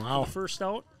play. Wow. First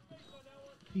out.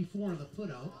 Before the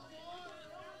put out.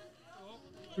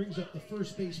 Brings up the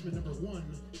first baseman, number 1,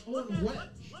 Owen Wedge.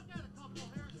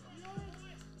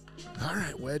 All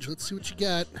right, Wedge, let's see what you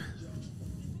got.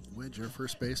 Wedge, our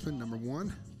first baseman, number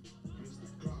 1.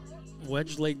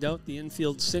 Wedge legged out the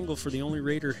infield single for the only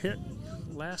Raider hit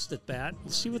last at bat.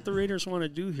 Let's see what the Raiders want to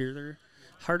do here. They're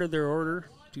heart of their order.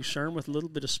 Ducharme with a little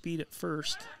bit of speed at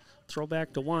first. Throw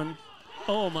back to 1.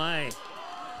 Oh, my.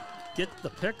 Get the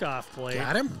pickoff play.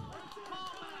 Got him.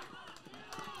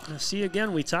 Now, see,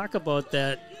 again, we talk about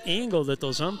that angle that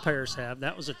those umpires have.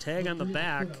 That was a tag on the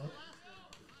back.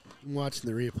 I'm watching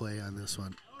the replay on this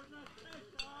one.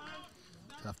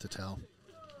 Tough to tell.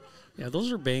 Yeah,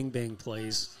 those are bang-bang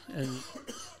plays. And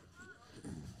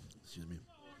excuse me.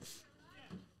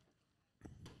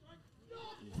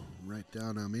 Right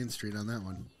down Main Street on that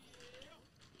one.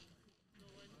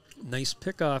 Nice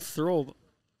pickoff throw,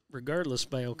 regardless,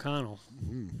 by O'Connell.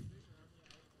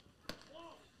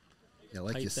 Yeah,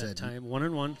 like Tight you said, that time,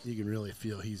 1-1. You can really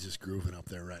feel he's just grooving up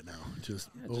there right now. Just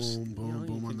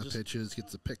boom on the pitches,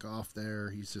 gets the pick off there.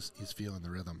 He's feeling the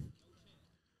rhythm.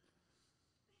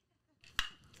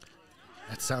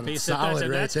 That sounded solid right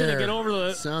that's there. That's going to get over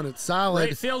the sounded solid.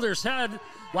 Right fielder's head.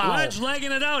 Wow. Wedge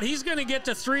legging it out. He's going to get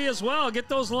to 3 as well. Get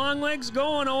those long legs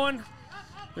going, Owen.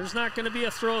 There's not going to be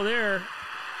a throw there.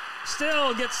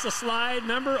 Still gets the slide.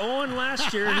 Remember Owen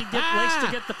last year? He likes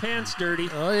to get the pants dirty.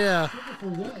 Oh, yeah.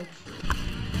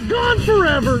 Gone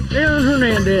forever, Aaron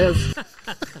Hernandez.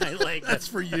 I like That's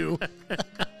for you.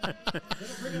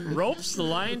 Ropes the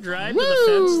line drive to the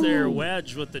fence there.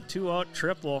 Wedge with the 2-out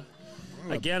triple.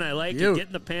 Again, I like it,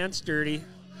 getting the pants dirty.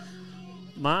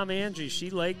 Mom Angie, she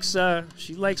likes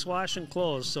washing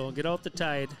clothes, so get out the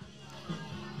Tide.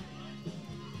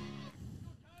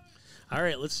 All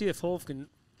right, let's see if Hove can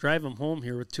drive him home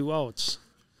here with 2 outs.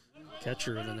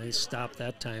 Catcher with a nice stop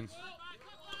that time.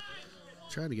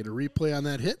 Trying to get a replay on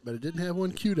that hit, but it didn't have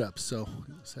one queued up, so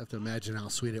you just have to imagine how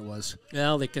sweet it was.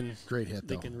 Well, they can. Great hit,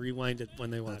 They can rewind it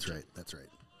when they want. That's right. That's right.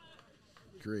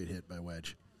 Great hit by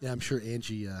Wedge. Yeah, I'm sure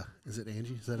Angie. Is it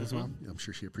Angie? Is that his mom? I'm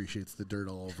sure she appreciates the dirt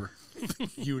all over.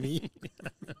 Uni.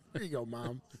 There you go,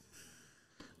 Mom.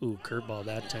 Ooh, curveball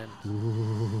that time.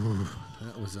 Ooh,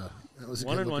 that was a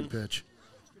good looking pitch.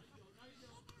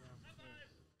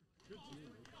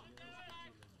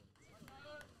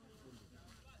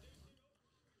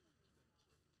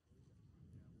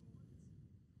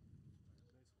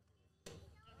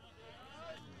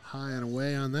 High and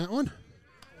away on that one.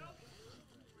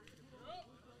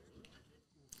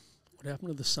 What happened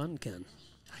to the sun, Ken?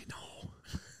 I know.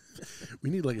 We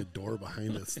need like a door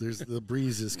behind us. There's the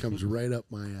breeze just comes right up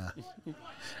my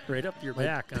right up your my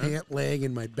back, pant leg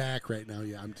and my back right now.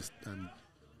 Yeah, I'm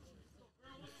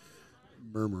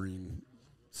murmuring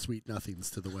sweet nothings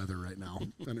to the weather right now.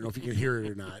 I don't know if you can hear it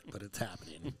or not, but it's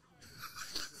happening.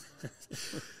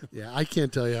 Yeah, I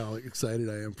can't tell you how excited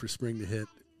I am for spring to hit.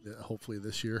 Hopefully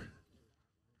this year.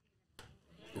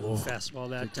 Oh, fastball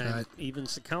that time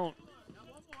evens the count.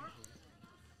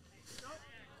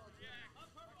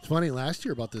 It's funny, last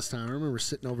year about this time, I remember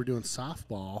sitting over doing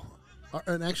softball,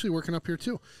 and actually working up here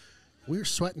too. We were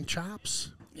sweating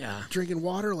chops. Yeah. Drinking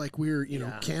water like we were,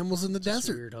 camels in the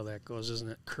desert. Weird how that goes, isn't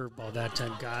it? Curveball that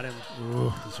time got him.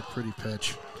 Ooh, that's a pretty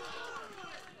pitch.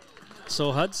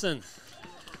 So Hudson,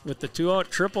 with the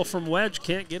 2-out triple from Wedge,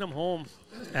 can't get him home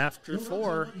after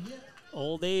 4.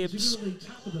 Old Abe's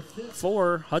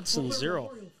 4, Hudson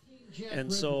 0.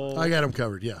 And so I got him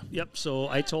covered, yeah. Yep, so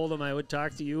I told him I would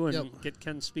talk to you and get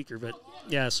Ken's speaker. But,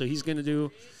 yeah, so he's going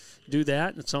to do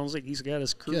that, and it sounds like he's got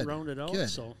his crew rounded out. Good.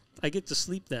 So I get to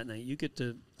sleep that night. You get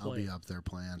to play. I'll be up there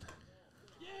playing.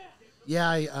 Yeah,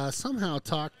 I somehow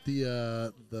talked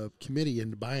the committee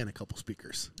into buying a couple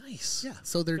speakers. Nice. Yeah,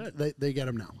 so they get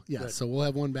them now. Yeah, good. So we'll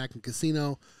have one back in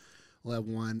casino. We'll have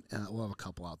one. We'll have a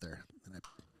couple out there.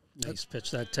 Nice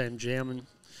pitch that time, jamming.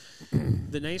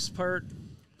 The nice part.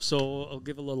 So I'll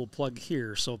give a little plug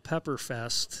here. So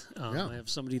Pepperfest, I have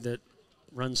somebody that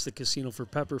runs the casino for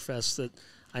Pepperfest that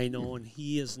I know, and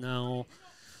he is now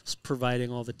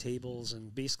providing all the tables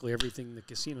and basically everything the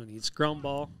casino needs. Ground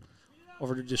ball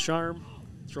over to Descharm,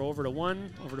 throw over to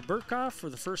 1, over to Burkhoff for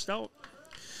the first out.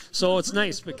 So it's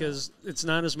nice because it's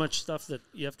not as much stuff that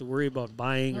you have to worry about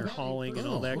buying or hauling and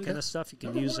all that kind of stuff. You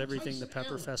can use everything the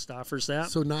Pepperfest offers that.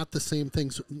 So not the same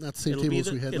things, not the same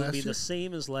tables we had last year? It'll be the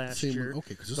same as last year.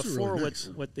 Okay, because this Before, is really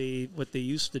nice. what they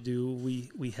used to do,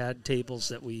 we had tables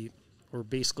that we were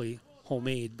basically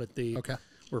homemade, but they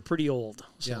were pretty old.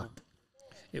 So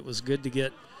it was good to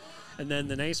get. And then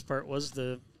the nice part was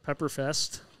the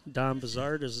Pepperfest. Don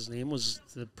Bazard, as his name, was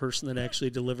the person that actually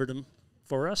delivered them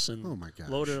for us and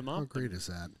loaded them up. How great is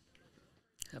that?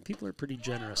 Yeah, people are pretty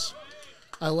generous.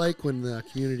 I like when the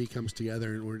community comes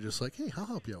together and we're just like, hey, I'll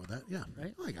help you out with that. Yeah,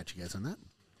 right. Oh, I got you guys on that.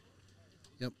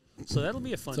 Yep. So that'll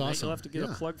be a fun night. Awesome. You'll have to get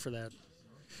a plug for that.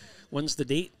 When's the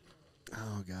date?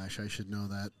 Oh, gosh, I should know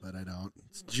that, but I don't.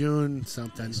 It's June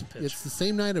something. Nice it's the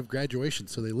same night of graduation,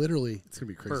 so they literally, it's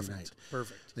going to be a crazy night.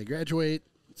 Perfect. They graduate,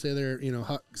 say their,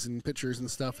 hugs and pictures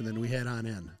and stuff, and then we head on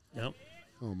in. Yep.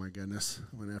 Oh, my goodness.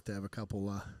 I'm going to have a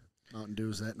couple Mountain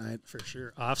Dews that night. For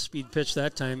sure. Off-speed pitch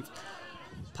that time.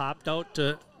 Popped out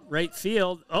to right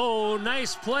field. Oh,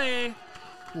 nice play.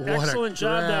 Excellent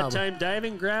job that time.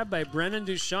 Diving grab by Brennan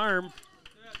Ducharme.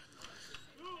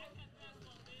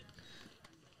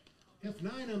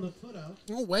 F9 on the putout.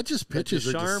 Well, Wedge's pitches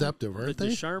are deceptive, aren't they? The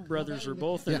Ducharme brothers are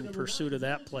both in pursuit of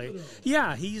that play.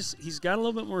 Yeah, he's got a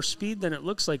little bit more speed than it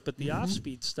looks like, but the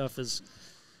off-speed stuff is,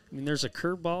 there's a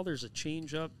curveball, there's a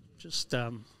changeup, just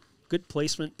good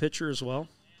placement pitcher as well.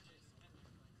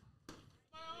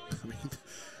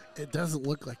 It doesn't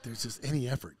look like there's just any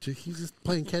effort. He's just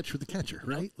playing catch with the catcher,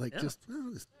 right? Just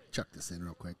chuck this in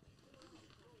real quick.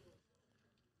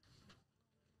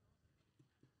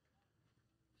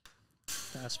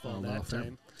 Fastball that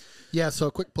time. Yeah, so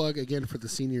a quick plug again for the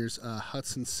seniors.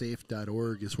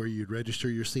 HudsonSafe.org is where you'd register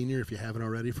your senior if you haven't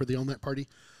already for the All-Net party.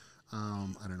 I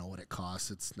don't know what it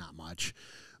costs. It's not much.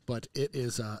 But it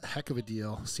is a heck of a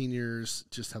deal. Seniors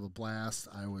just have a blast.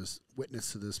 I was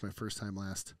witness to this my first time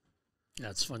last.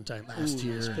 That's fun time. Last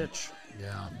year. Nice pitch.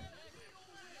 Yeah.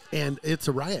 And it's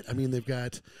a riot. I mean, they've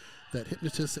got that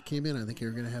hypnotist that came in, I think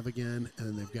you're going to have again. And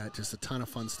then they've got just a ton of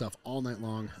fun stuff all night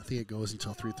long. I think it goes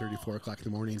until 3:30, 4 o'clock in the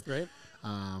morning. Right.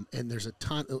 And there's a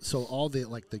ton. So all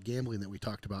the gambling that we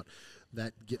talked about,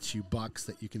 that gets you bucks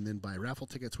that you can then buy raffle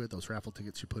tickets with. Those raffle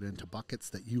tickets you put into buckets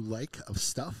that you like of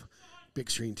stuff. Big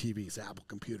screen TVs, Apple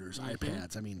computers,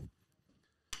 iPads. I mean,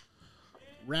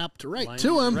 wrapped right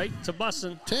to him. Right to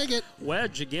Bussin. Take it.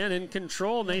 Wedge again in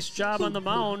control. Nice job on the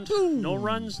mound. Boom. No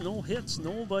runs, no hits,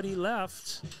 nobody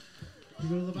left.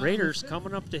 Raiders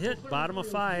coming up to hit. Bottom of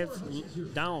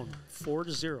 5. Down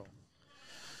 4-0.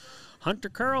 Hunter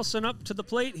Carlson up to the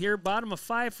plate here. Bottom of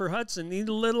 5 for Hudson. Need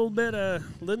a little bit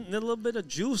of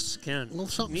juice, Ken. A little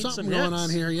something some going hits. on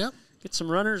here. Yep. Get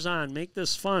some runners on. Make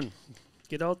this fun.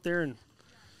 Get out there and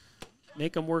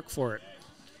make them work for it.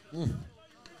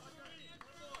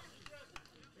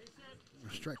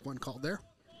 Strike one called there.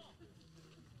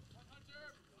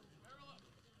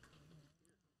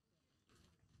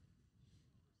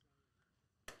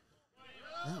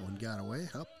 That one got away.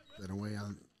 Up and away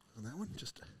on that one.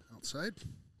 Just outside.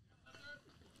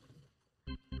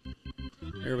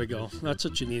 There we go. That's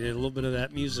what you needed. A little bit of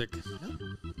that music. Yep.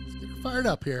 Let's get her fired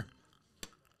up here.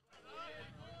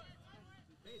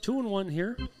 2-1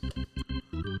 here.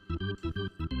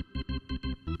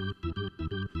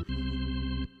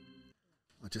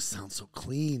 It just sounds so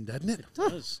clean, doesn't it? It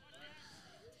does.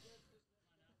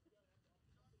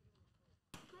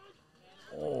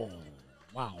 Oh,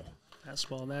 wow.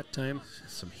 Fastball that time.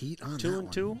 Some heat on 2 that and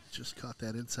one. 2. Just caught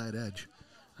that inside edge.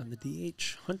 On the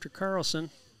DH, Hunter Carlson.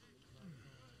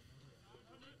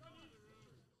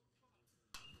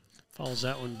 Fouls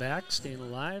that one back, staying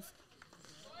alive.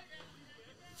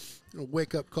 A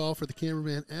wake-up call for the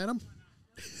cameraman, Adam.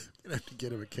 Gonna have to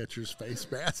get him a catcher's face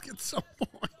mask at some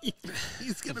point.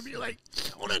 He's gonna be like, He's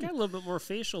got a little bit more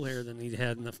facial hair than he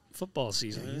had in the football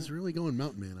season. Yeah, he's really going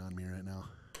mountain man on me right now.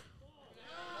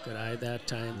 Good eye that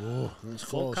time. Whoa, that was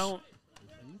Full close. count.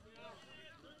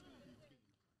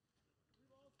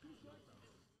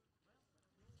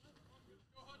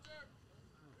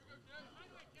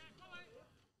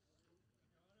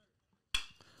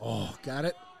 Oh, got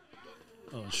it.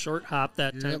 Oh, short hop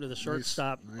that time Yep, to the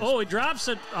shortstop. nice. Oh, he drops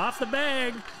it off the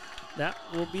bag. That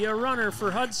will be a runner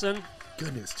for Hudson.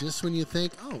 Goodness, just when you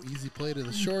think, oh, easy play to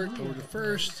the short, over to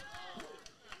first.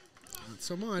 Not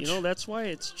so much. You know, that's why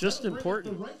it's just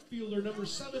important. The right fielder, number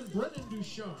 7, Brennan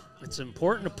Ducharme. It's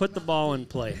important to put the ball in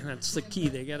play. That's the key.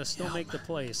 They got to still make the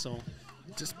play. So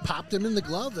Just popped him in the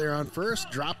glove there on first,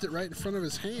 dropped it right in front of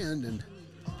his hand, and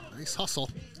nice hustle.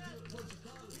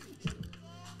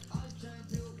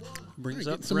 brings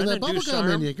Hey, up get some of that Brennan bubble gum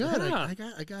in Ducharme. you. Good.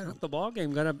 Yeah. I got The ball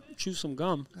game. Got to chew some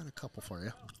gum. a couple for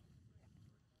you.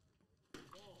 It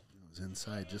was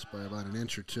inside just by about an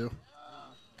inch or two.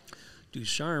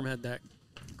 Ducharme had that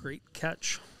great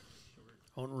catch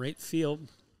on right field.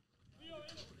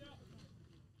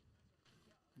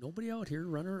 Nobody out here.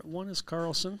 Runner at 1 is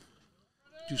Carlson.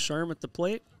 Ducharme at the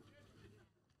plate.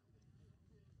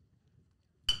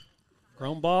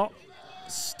 Ground ball.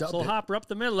 Stubbed Little it. hopper up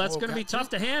the middle. That's Oh, going to be got- tough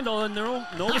to handle, and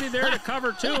nobody there to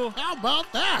cover, too. How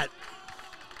about that?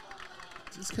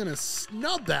 Just kind of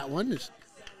snubbed that one. Just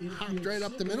hopped right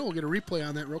up the middle. We'll get a replay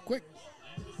on that real quick.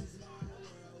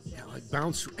 Yeah, like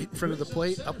bounced right in front of the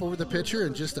plate, up over the pitcher,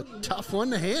 and just a tough one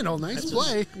to handle. Nice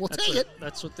play. We'll take it.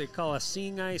 That's what they call a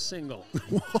seeing eye single.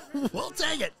 We'll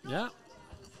take it. Yeah.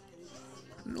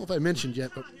 I don't know if I mentioned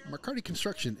yet, but McCarty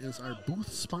Construction is our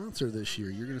booth sponsor this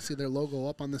year. You're going to see their logo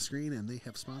up on the screen, and they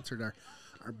have sponsored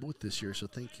our booth this year. So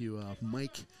thank you,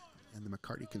 Mike and the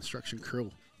McCarty Construction crew.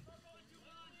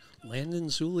 Landon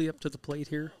Zulli up to the plate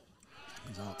here.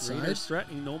 He's outside. Raiders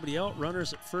threatening nobody out.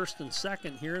 Runners at first and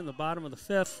second here in the bottom of the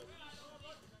 5th.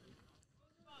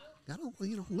 Got a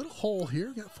little hole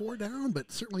here. Got 4 down,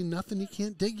 but certainly nothing you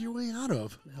can't dig your way out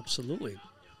of. Absolutely.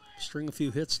 String a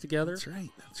few hits together. That's right.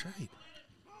 That's right.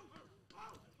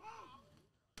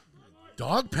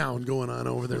 Dog pound going on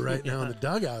over there right now in the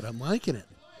dugout. I'm liking it.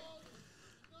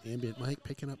 Ambient Mike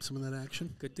picking up some of that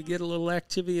action. Good to get a little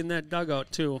activity in that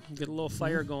dugout, too. Get a little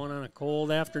fire going on a cold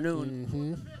afternoon.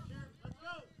 Mm-hmm.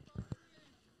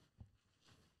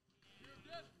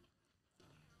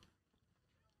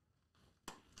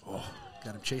 Oh,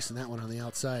 got him chasing that one on the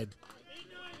outside.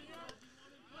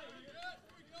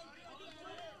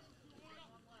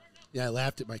 Yeah, I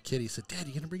laughed at my kid. He said, Dad,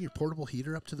 you going to bring your portable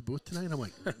heater up to the booth tonight? I'm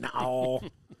like, no.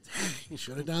 You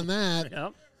should have done that. Yep.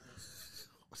 What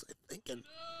was I thinking?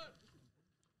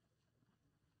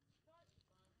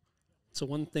 So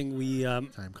one thing we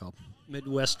Time called.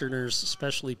 Midwesterners,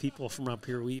 especially people from up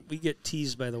here, we get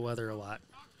teased by the weather a lot.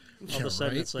 All of a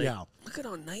sudden, it's like, look at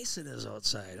how nice it is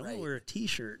outside. I want to wear a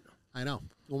T-shirt. I know.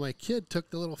 Well, my kid took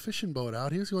the little fishing boat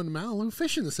out. He was going to Malibu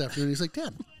fishing this afternoon. He's like,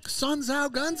 Dad, sun's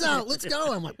out, guns out. Let's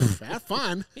go. I'm like, have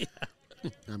fun. Yeah.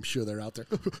 I'm sure they're out there.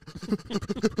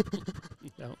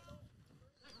 No.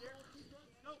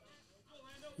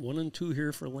 1 and 2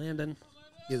 here for Landon.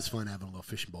 It's fun having a little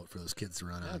fishing boat for those kids to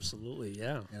run on. Absolutely,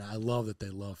 yeah. And I love that they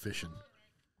love fishing.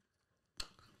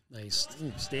 Nice.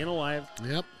 Staying alive.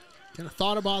 Yep. Kind of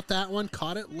thought about that one.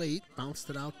 Caught it late. Bounced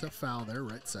it out to foul there,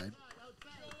 right side.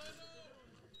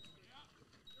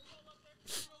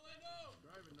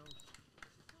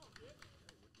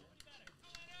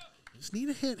 Just need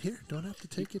a hit here. Don't have to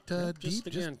take it deep.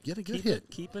 Just get a good hit.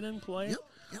 Keep it in play.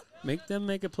 Yep. Make them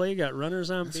make a play. You got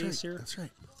runners on base here. That's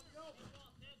right.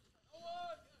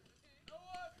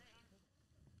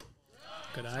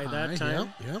 Good eye that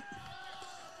time. Yep.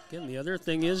 Again, the other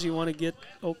thing is you want to get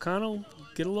O'Connell,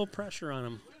 get a little pressure on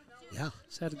him. Yeah.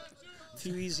 He's had a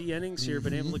few easy innings here,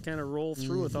 been able to kind of roll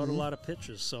through without a lot of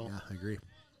pitches. So yeah, I agree.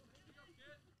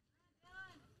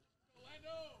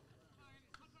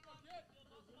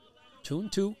 Two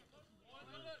and 2.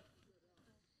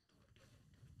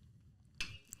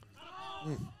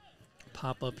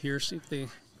 Pop up here, see if they.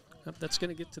 That's going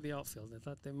to get to the outfield. I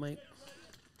thought they might.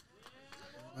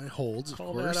 It holds, of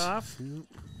call course. that off.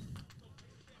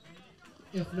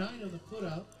 If 9 on the foot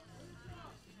out.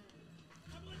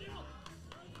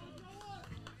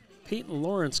 Peyton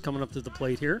Lawrence coming up to the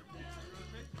plate here.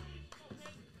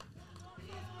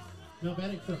 Now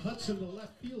batting for Hudson, the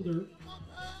left fielder.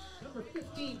 Number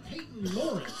 15, Peyton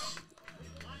Lawrence.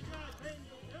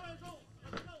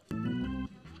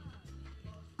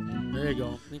 There you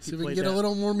go. See if we can get a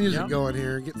little more music going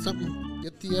here. Get something.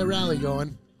 Get the rally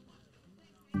going.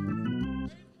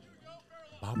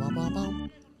 Bow, bow, bow, bow.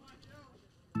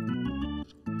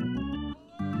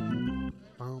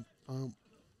 Bow, bow.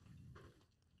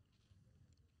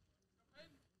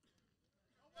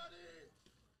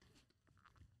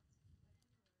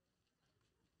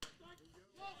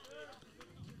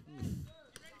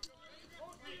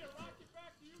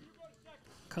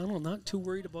 Connell not too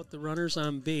worried about the runners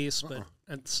on base, but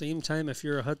at the same time, if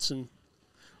you're a Hudson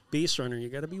base runner, you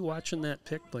got to be watching that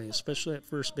pick play, especially at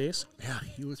first base. Yeah,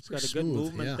 he was pretty got a good smooth.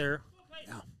 movement there.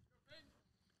 Yeah.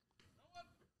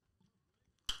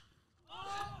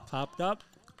 Popped up.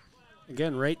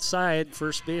 Again, right side,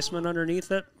 first baseman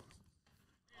underneath it.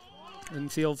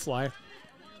 Infield fly.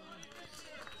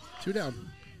 2 down.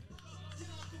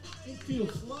 Infield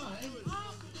fly.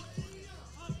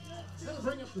 That'll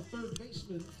bring up the third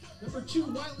baseman, number 2,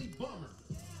 Wiley Bomber.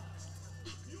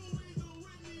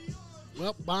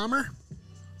 Well, Bomber.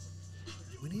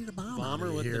 We need a bomber.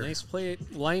 Bomber with here. a nice play,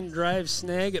 line drive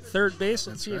snag at third base.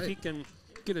 Let's see right. if he can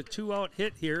get a 2-out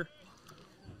hit here.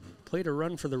 Played a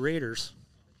run for the Raiders.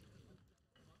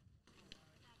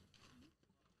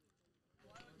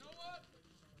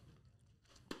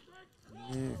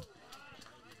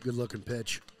 Good looking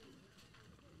pitch.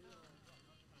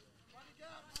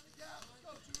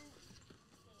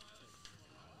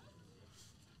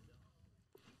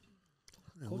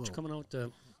 Coach coming out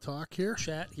to talk here.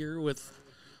 Chat here with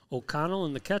O'Connell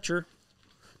and the catcher.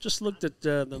 Just looked at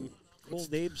the Old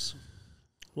Abe's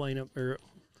lineup or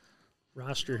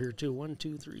roster here too. 1,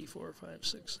 2, 3, 4, 5,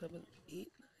 6, 7, 8, 9,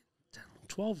 10,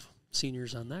 12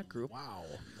 seniors on that group. Wow,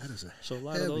 that is a so a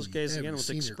lot of those guys again with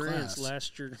experience class.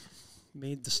 last year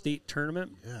made the state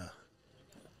tournament. Yeah.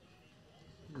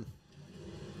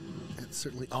 That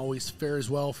certainly always fares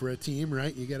well for a team,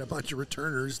 right? You get a bunch of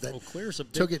returners that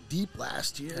took it deep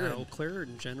last year. Yeah, Eau Claire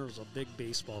in general is a big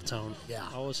baseball town. Yeah.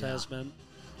 Always has been.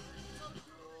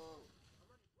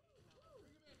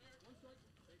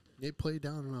 They play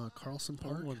down in Carlson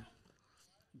Park.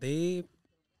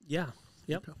 Yep.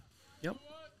 Okay. Yep.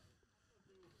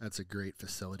 That's a great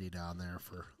facility down there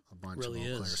for a bunch Really of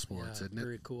Eau Claire is. sports, Yeah, isn't it?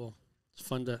 very cool. It's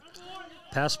fun to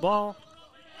pass ball.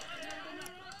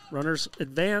 Runners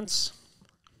advance.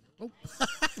 Oh.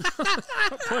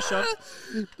 Push up.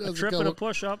 A trip and a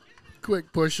push up.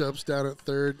 Quick push ups down at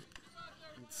third.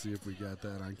 Let's see if we got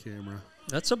that on camera.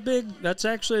 That's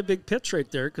actually a big pitch right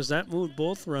there because that moved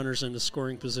both runners into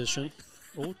scoring position.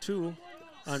 0-2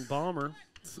 on Bomber.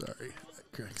 Sorry,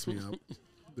 that cracks me up.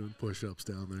 Doing push ups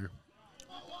down there.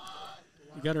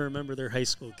 You got to remember they're high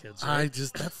school kids. Right?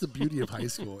 That's the beauty of high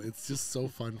school. It's just so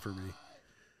fun for me.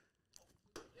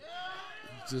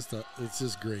 It's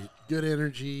just great. Good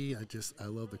energy. I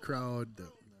love the crowd.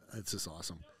 It's just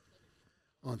awesome.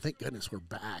 Oh, and thank goodness we're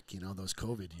back. You know, those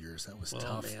COVID years, that was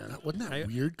tough. Man. Wasn't that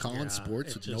weird calling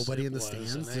sports with nobody in the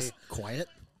stands, just quiet?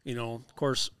 You know, of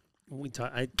course,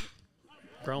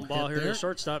 ground ball here to the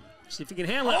shortstop. See if he can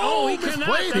handle it. Oh, he cannot.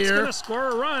 That's going to score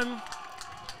a run.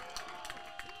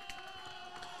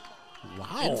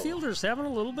 Wow. Infielder's having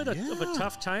a little bit of a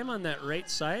tough time on that right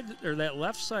side or that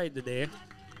left side today.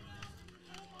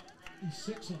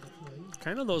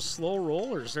 Kind of those slow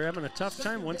rollers. They're having a tough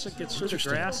time once it gets through the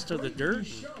grass to the dirt.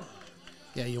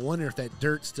 Yeah, you wonder if that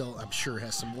dirt still, I'm sure,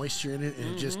 has some moisture in it,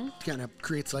 and it just kind of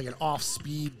creates like an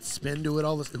off-speed spin to it.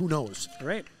 All this, who knows?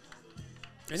 Right.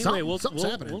 Anyway, we'll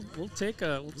take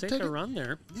a run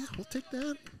there. Yeah, we'll take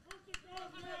that.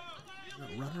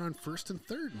 Runner on first and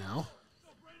third now.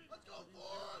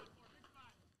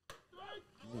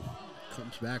 Ooh,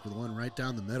 comes back with one right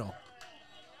down the middle.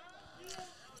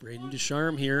 Braden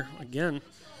Ducharme here again.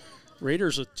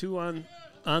 Raiders with 2 on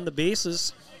the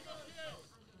bases.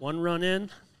 1 run in.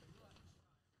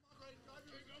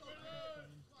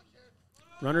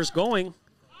 Runner's going.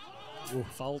 Ooh,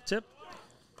 foul tip.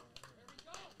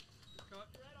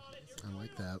 I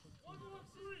like that.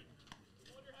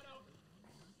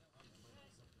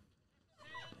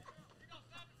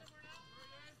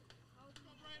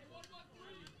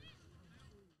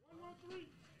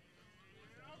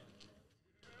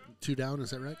 Two down, is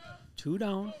that right? 2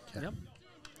 down. Okay. Yep.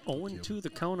 0-2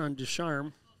 the count on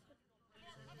Ducharme.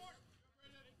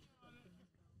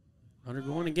 Runner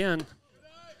going again.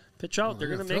 Pitch out. They're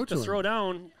going to make the throw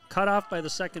down. Cut off by the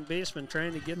second baseman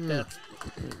trying to get that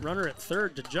runner at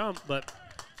third to jump, but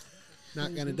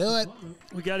not going to do it.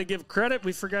 We got to give credit.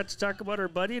 We forgot to talk about our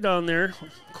buddy down there,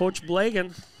 Coach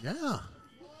Blagan. Yeah.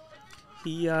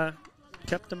 He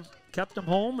kept him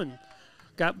home and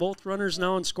got both runners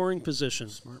now in scoring position.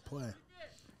 Smart play.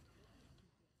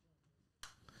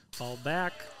 Ball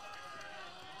back.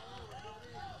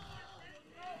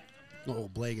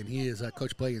 Oh, Blagan. He is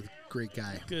Coach Blagan, great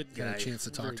guy. Good guy. Got a chance to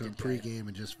talk to him pregame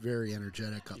and just very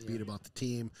energetic, upbeat about the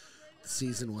team, the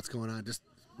season, what's going on. Just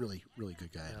really, really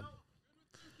good guy.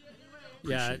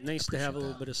 Yeah, nice to have a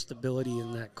little bit of stability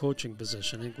in that coaching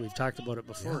position. I think we've talked about it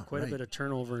before. Quite a bit of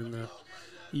turnover in the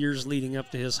years leading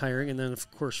up to his hiring, and then, of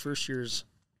course, first year's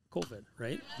COVID,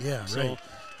 right? Yeah, so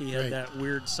he had that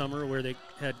weird summer where they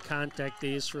had contact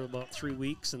days for about 3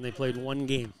 weeks, and they played 1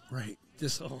 game. Right.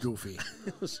 Just goofy.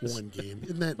 1 game.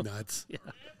 Isn't that nuts? Yeah.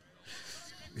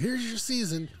 Here's your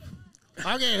season.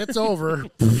 Okay, it's over.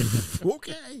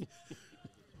 Okay.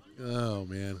 Oh,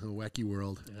 man. A wacky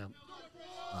world. Yeah.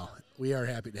 Well, we are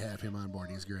happy to have him on board.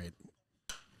 He's great.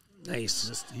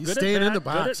 Nice. He's staying in the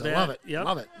box. I love it. Yep.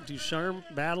 Love it. Ducharme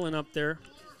battling up there.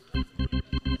 Let's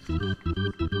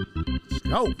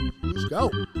go. Let's go.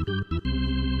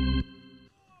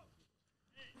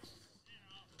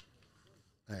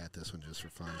 I got this one just for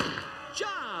fun.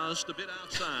 Just a bit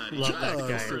outside. Love that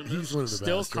guy. He's one of the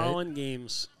Still best, calling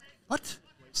games. What?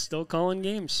 Still calling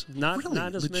games. Not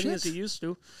as many as he used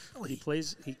to. Really?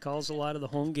 He calls a lot of the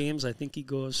home games. I think he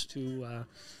goes to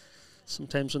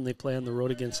sometimes when they play on the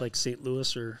road against like St.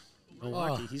 Louis or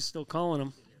Milwaukee. He's still calling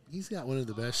them. He's got one of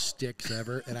the best sticks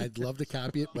ever, and I'd love to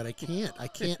copy it, but I can't.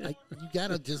 You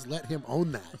got to just let him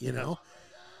own that, you know?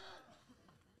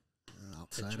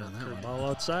 Outside on that one. Ball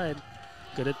outside.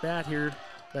 Good at bat here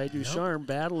by Ducharme,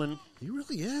 battling. He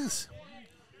really is.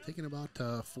 Taking about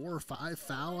 4 or 5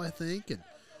 foul, I think, and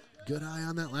good eye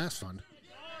on that last one.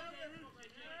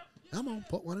 I'm going to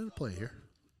put one into play here.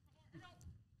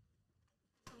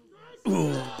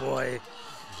 Oh, boy.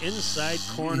 Inside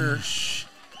corner.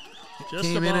 Just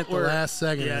Came in at the last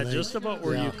second. Yeah, just about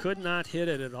where you could not hit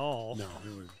it at all. No,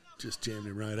 it was just jammed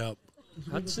him right up.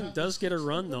 Hudson does get a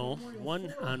run, though.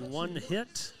 1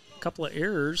 hit, a couple of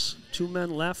errors, 2 men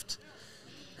left.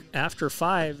 After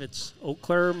 5, it's Eau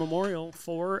Claire Memorial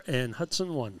 4 and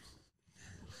Hudson 1.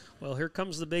 Well, here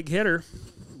comes the big hitter.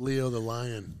 Leo the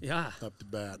Lion. Yeah. Up to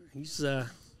bat. He's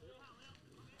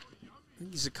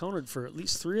accounted for at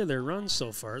least 3 of their runs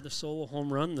so far. The solo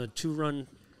home run, the 2-run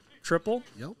triple.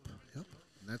 Yep.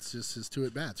 That's just his 2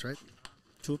 at-bats, right?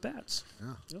 2 at-bats.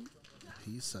 Yeah. Yep.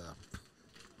 He's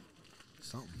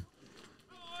something.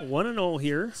 1-0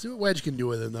 here. See what Wedge can do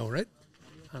with him, though, right?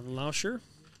 On Lauscher.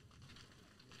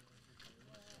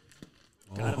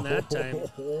 Got him that time.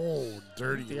 Oh,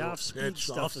 dirty. The off-speed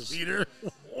stuff is Peter.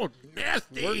 Oh,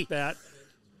 nasty. Work bat.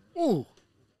 Oh.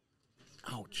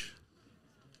 Ouch.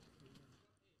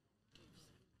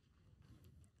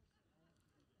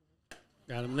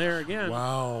 Got him there again.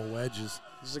 Wow, Wedges.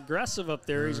 He's aggressive up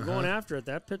there. He's going after it.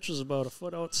 That pitch was about a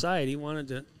foot outside. He wanted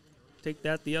to take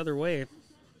that the other way.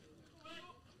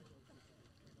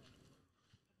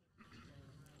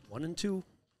 1-2.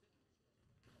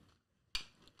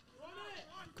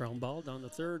 Ground ball down the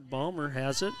third. Balmer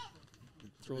has it.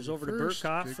 Throws over to First,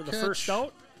 Burkhoff good for the catch. first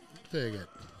out. Take it.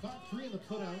 Caught 3 in the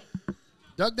put-out.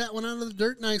 Dug that one out of the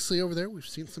dirt nicely over there. We've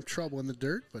seen some trouble in the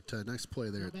dirt, but nice play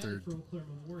there at Back third. for Eau Claire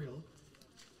Memorial.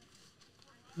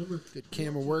 Good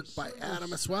camera work by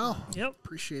Adam as well. Yep.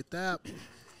 Appreciate that.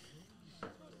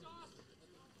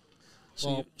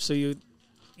 So you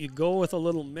go with a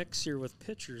little mix here with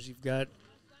pitchers. You've got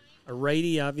a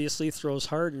righty, obviously throws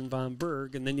hard in Von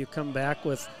Berg, and then you come back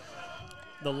with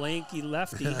the lanky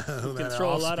lefty who can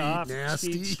throw a lot of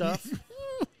off-speed stuff,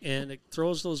 and it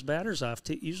throws those batters off.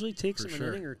 Usually takes them an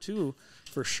inning or two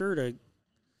for sure to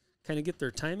kind of get their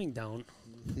timing down.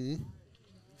 Mm-hmm.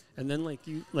 And then, like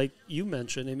you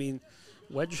mentioned, I mean,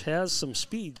 Wedge has some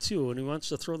speed too, and he wants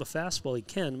to throw the fastball. He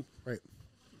can. Right.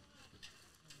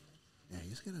 Yeah,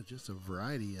 he's got just a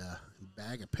variety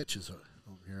bag of pitches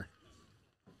over here.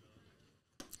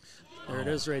 There it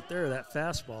is right there, that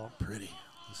fastball. Pretty.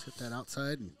 Just hit that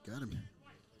outside and got him.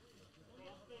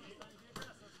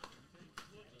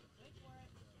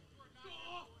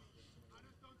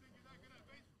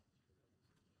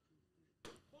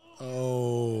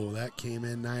 Oh, that came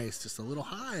in nice. Just a little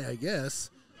high, I guess.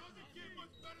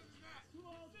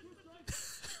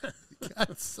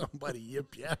 Got somebody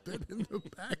yip-yapping in the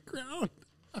background.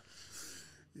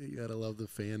 You got to love the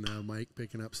fan now, Mike,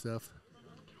 picking up stuff.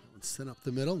 Sent up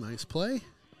the middle. Nice play.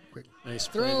 Quick nice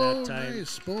throw. Play that time.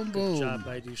 Nice. Boom, Good boom. job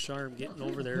by Ducharme getting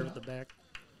over there with the back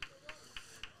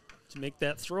to make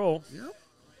that throw. Yep.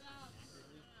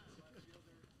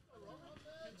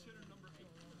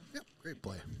 Yep. Great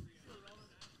play.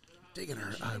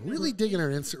 Really digging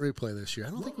our instant replay this year. I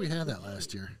don't think we had that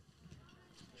last year.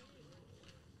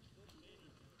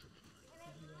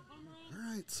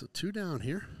 All right, so 2 down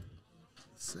here.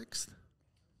 6th.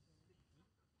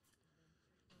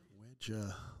 Wedge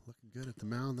looking good at the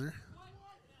mound there.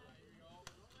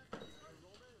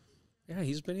 Yeah,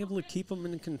 he's been able to keep them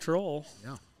in control.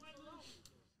 Yeah.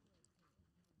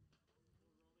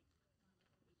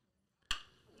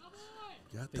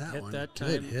 Got Big that hit one. that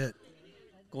Good time. hit.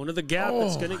 Going to the gap. Oh,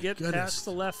 it's going to my get goodness. past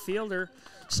the left fielder.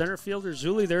 Center fielder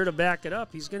Zuli there to back it up.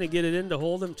 He's going to get it in to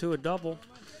hold him to a double.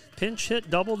 Pinch hit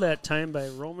double that time by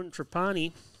Roman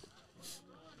Trapani.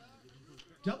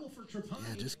 Double for Trapani.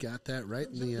 Yeah, just got that right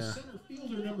in The the, center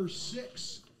fielder number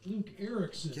 6, Luke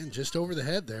Erickson. again, just over the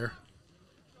head there.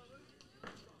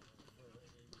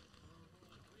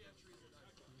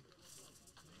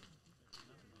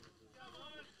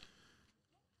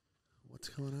 What's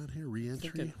going on here?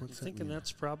 Re-entry? What's that Thinking mean?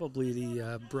 that's probably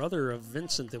the brother of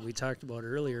Vincent that we talked about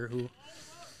earlier, who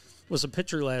was a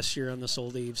pitcher last year on this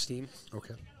old Aves team.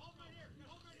 Okay.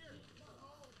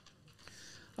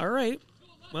 All right.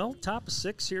 Well, top of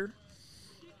 6 here.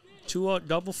 2-out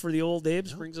double for the old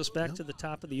Aves brings us back to the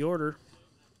top of the order.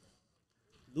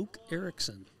 Luke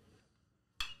Erickson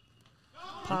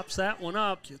pops that one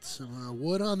up. Get some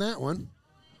wood on that one.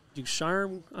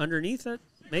 Ducharme underneath it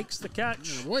makes the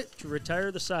catch to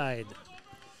retire the side.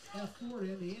 F4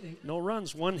 to end the inning. No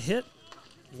runs, 1 hit,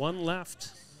 1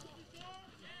 left.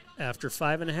 After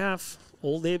 5.5,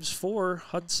 Old Abe's 4,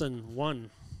 Hudson 1.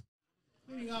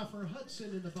 Leading off for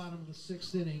Hudson in the bottom of the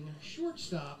 6th inning,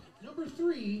 shortstop number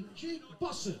 3, Jake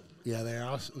Busson. Yeah, they're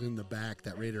also in the back,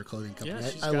 that Raider clothing company. Yeah,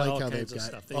 she's I got like all how they've kinds of got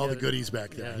stuff. They all the got- goodies back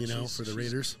there, yeah, for the she's-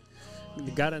 Raiders.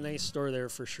 You got a nice store there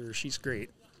for sure. She's great.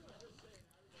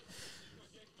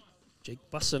 Jake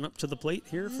Busson up to the plate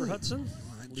here for Hudson,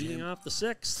 that leading jam- off the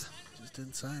 6th. Just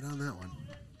inside on that one.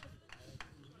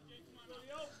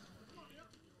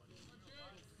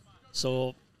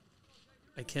 So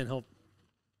I can't help,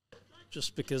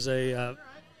 just because I've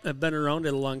been around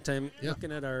it a long time, Yeah.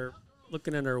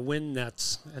 looking at our win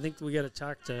nets. I think we got to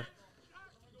talk to.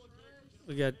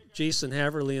 We got Jason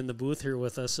Haverly in the booth here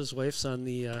with us. His wife's on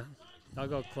the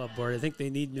Dugout Club board. I think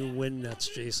they need new win nets,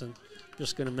 Jason.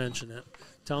 Just going to mention it.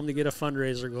 Tell them to get a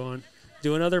fundraiser going.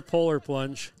 Do another polar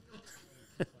plunge.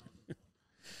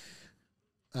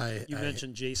 You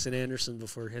mentioned Jason Anderson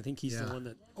before. I think he's the one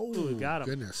that got him.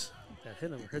 Goodness. That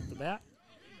hit him. Hit the bat.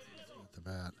 At the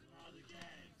bat.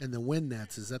 And the wind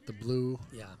nets, is that the blue?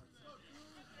 Yeah.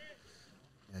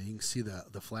 Yeah, you can see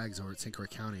the flags over at St. Croix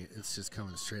County. It's just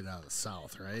coming straight out of the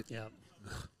south, right? Yeah.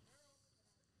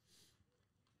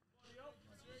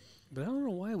 But I don't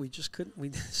know why we just couldn't.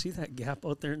 We see that gap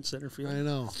out there in center field. I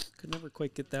know. Could never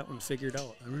quite get that one figured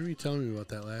out. I remember you telling me about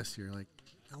that last year. Like,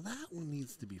 now that one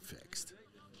needs to be fixed.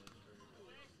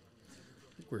 I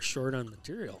think we're short on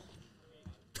material.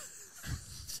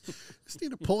 Just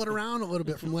need to pull it around a little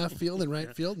bit from left field and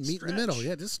right field and meet in the middle. Stretch.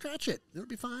 Yeah, just stretch it. It'll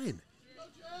be fine.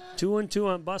 2-2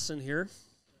 on Bussin here.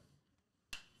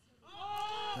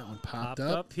 That one popped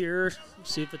up here.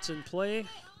 See if it's in play.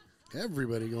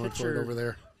 Everybody going for it over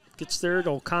there. Gets there.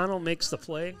 O'Connell makes the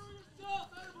play.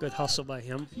 Good hustle by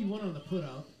him. P1 on the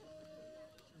putout.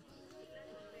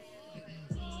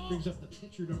 Brings up the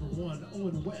pitcher number 1,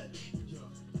 Owen Wedge.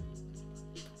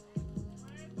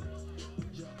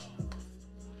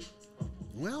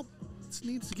 Well, this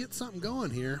needs to get something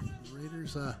going here.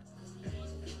 Raiders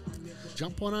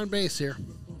jump one on base here.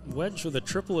 Wedge with a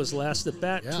triple his last at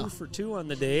bat. Yeah. 2 for 2 on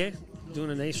the day.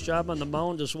 Doing a nice job on the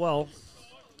mound as well.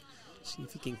 See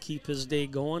if he can keep his day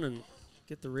going and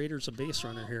get the Raiders a base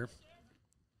runner here.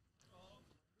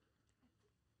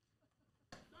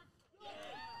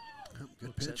 Yep, good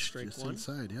Looks at pitch, strike just 1.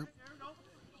 inside, yep.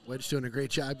 Wedge doing a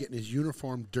great job getting his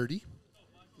uniform dirty.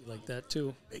 You like that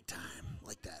too. Big time,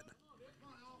 like that.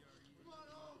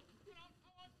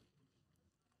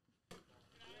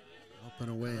 Up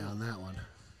and away on that one.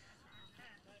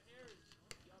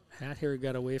 Hat hair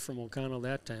got away from O'Connell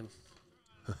that time.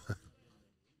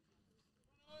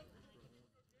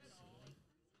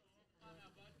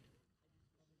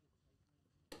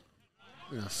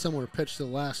 Yeah, similar pitch to the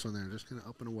last one there, just kind of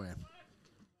up and away.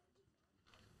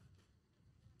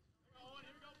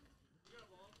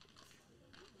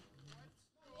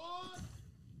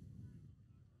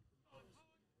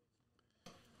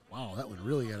 Wow, that one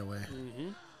really got away. Mm-hmm.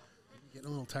 Getting a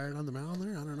little tired on the mound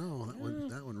there? I don't know.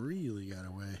 That one really got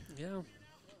away. Yeah.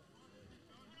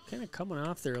 Kind of coming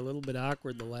off there a little bit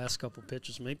awkward the last couple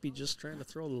pitches. Might be just trying to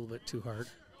throw a little bit too hard.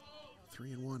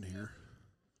 3-1 here.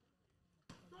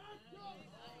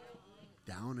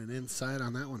 Down and inside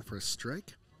on that one for a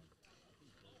strike.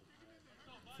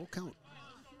 Full count.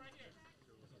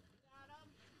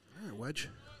 All right, Wedge.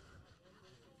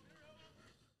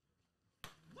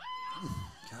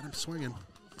 Got him swinging.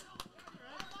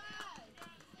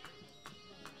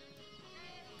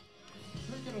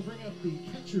 We're going to bring up the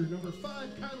catcher, number 5,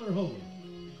 Kyler Ho.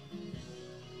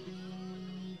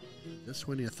 Just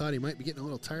when you thought he might be getting a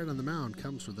little tired on the mound,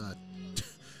 comes with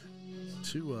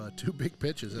two big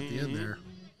pitches at the end there.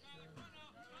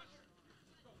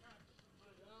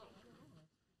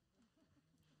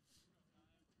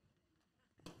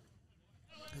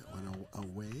 That went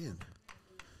away and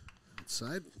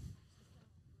outside.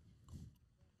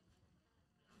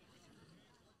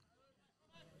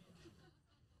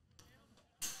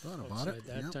 Thought about Outside it.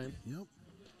 that time. Yep.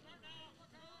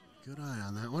 Good eye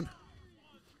on that one.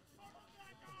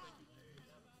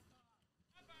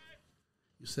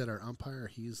 You said our umpire,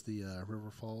 he's the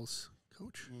River Falls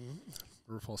coach? Mm-hmm.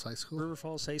 River Falls High School? River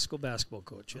Falls High School basketball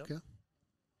coach. Yep. Okay.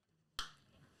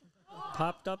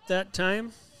 Popped up that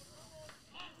time.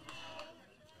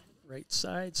 Right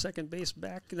side, second base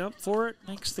backing up for it.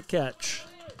 Makes the catch.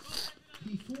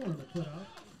 P4 on the putout.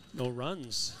 No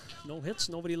runs, no hits,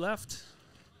 nobody left.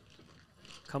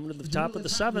 Coming to the top of the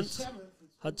 7th.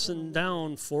 Hudson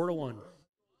down 4-1.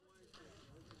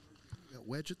 Got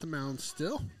Wedge at the mound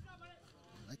still.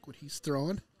 Like what he's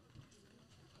throwing.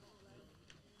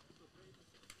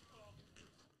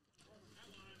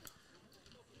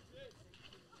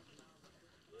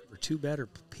 For 2 batter,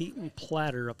 Peyton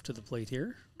Platter up to the plate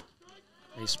here.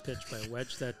 Nice pitch by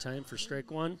Wedge that time for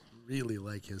strike 1. Really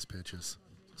like his pitches.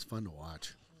 It's fun to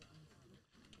watch.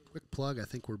 Quick plug, I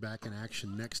think we're back in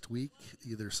action next week.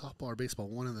 Either softball or baseball,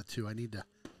 one of the two. I need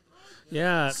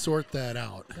to sort that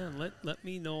out. Yeah, and let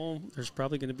me know. There's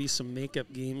probably going to be some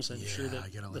makeup games. I'm sure that I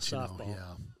gotta the let you know. softball.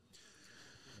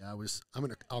 Yeah,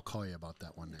 I'll call you about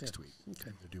that one next week.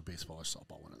 Okay. To do baseball or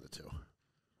softball, one of the two.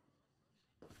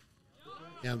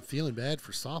 Yeah, I'm feeling bad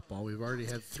for softball. We've already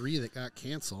had 3 that got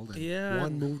canceled. And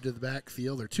one moved to the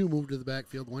backfield, or 2 moved to the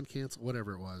backfield, 1 canceled,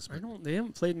 whatever it was. They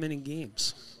haven't played many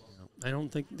games. I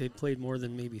don't think they played more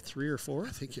than maybe 3 or 4. I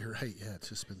think you're right. Yeah, it's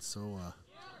just been so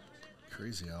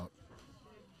crazy out.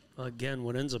 Again,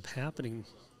 what ends up happening,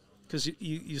 because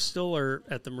you still are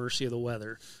at the mercy of the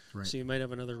weather. Right. So you might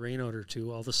have another rainout or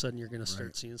two. All of a sudden, you're going to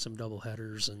start seeing some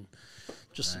doubleheaders and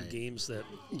just some games that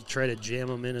you try to jam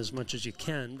them in as much as you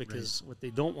can, because what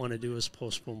they don't want to do is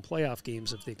postpone playoff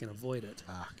games if they can avoid it.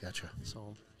 Ah, gotcha.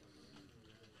 So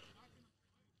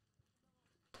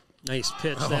nice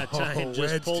pitch that time.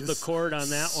 Just pulled the cord on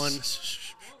that one.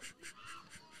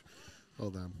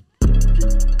 Hold on.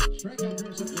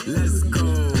 Let's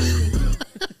go.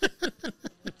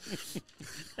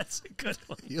 That's a good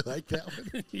one. You like that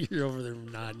one? You're over there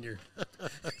nodding your.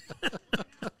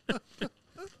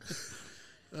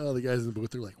 Oh, the guys in the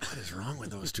booth are like, what is wrong with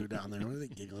those two down there? What are they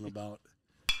giggling about?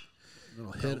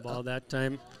 Little hit ball that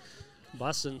time.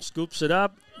 Bussin scoops it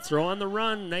up. Throw on the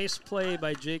run. Nice play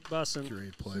by Jake Bussin.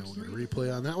 Great play. We'll get a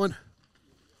replay on that one.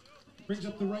 Brings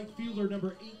up the right fielder,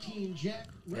 number 18, Jack.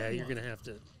 Yeah, you're going to have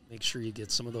to Make sure you get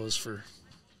some of those for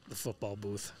the football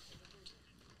booth.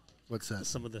 What's that?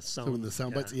 Some of the sound. Some of the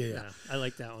sound bites. Yeah. I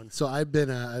like that one. So I've been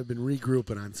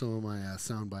regrouping on some of my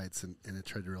sound bites, and it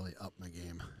tried to really up my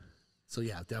game. So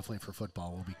yeah, definitely for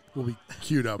football, we'll be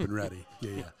queued up and ready.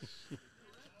 Yeah.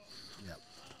 Yep.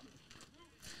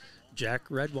 Jack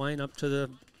Redwine up to the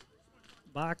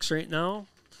box right now.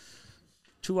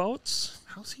 2 outs.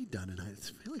 How's he done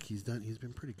tonight? I feel like he's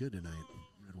been pretty good tonight.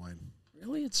 Redwine.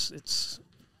 Really, it's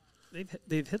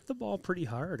they've hit the ball pretty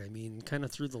hard. I mean, kind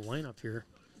of through the lineup here.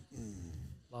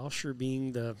 Lauscher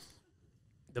being the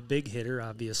big hitter,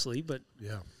 obviously, but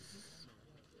yeah,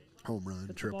 home run,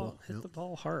 triple, hit the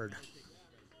ball hard.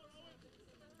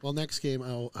 Well, next game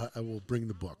I will bring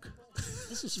the book.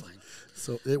 This is fine.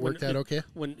 So it worked out okay.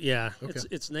 Okay.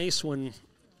 It's nice when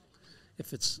if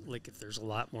there's a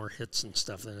lot more hits and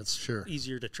stuff, then it's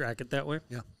easier to track it that way.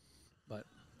 Yeah, but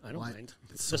I don't mind.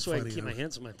 It's this so way funny, I can keep my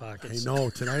hands in my pockets. I know.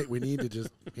 Tonight we need to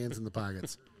just hands in the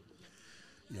pockets.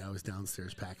 Yeah, I was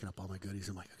downstairs packing up all my goodies.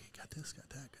 I'm like, okay, got this, got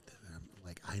that, got that. And I'm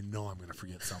like, I know I'm going to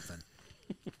forget something.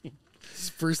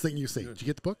 First thing you say, did you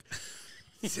get the book?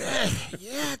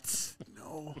 Yes.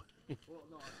 No.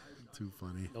 Too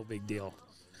funny. No big deal.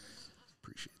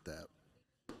 Appreciate that.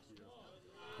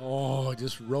 Oh,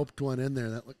 just roped one in there.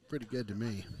 That looked pretty good to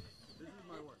me.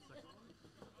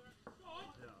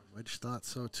 Wedge thought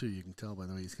so, too. You can tell by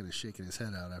the way he's kind of shaking his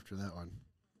head out after that one.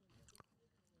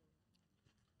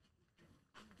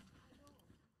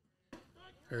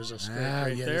 There's a strike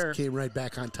right there. Just came right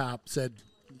back on top. Said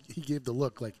he gave the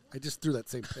look like I just threw that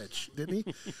same pitch, didn't he?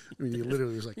 I mean, he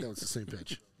literally was like, "That was the same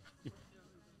pitch."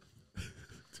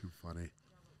 Too funny.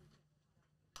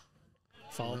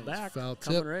 Fall back, foul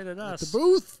coming tip right at us. The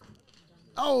booth.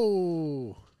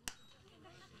 Oh.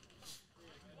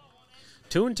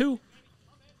 2-2.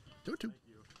 2-2.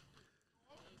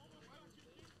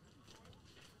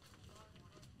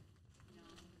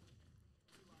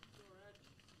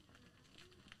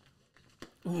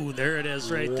 Ooh, there it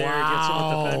is right there. Gets him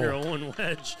with the Bender Owen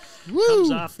wedge. Woo.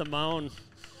 Comes off the mound.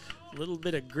 A little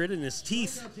bit of grit in his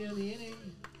teeth.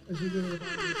 Little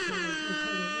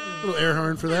air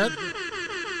horn for that.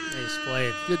 Nice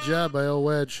play. Good job by old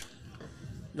Wedge.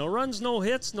 No runs, no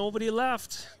hits, nobody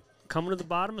left. Coming to the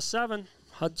bottom of 7.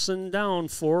 Hudson down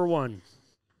 4-1.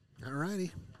 All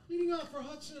righty. Leading off for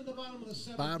Hudson at the bottom of the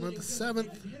 7th. Bottom of the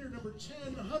 7th. Hitter number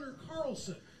 10, Hunter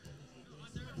Carlson.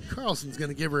 Carlson's going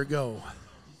to give her a go.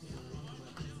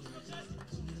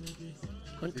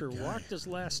 Hunter walked his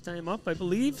last time up, I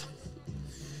believe.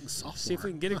 Sophomore. See if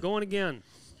we can get it going again.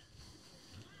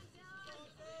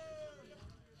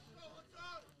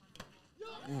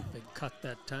 Big cut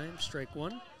that time. Strike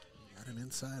 1. Got him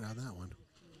inside on that one.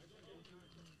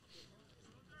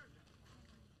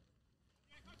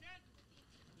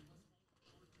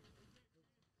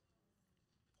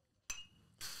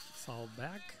 Foul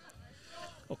back.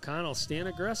 O'Connell staying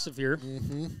aggressive here.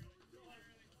 Mm-hmm. You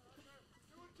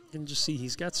can just see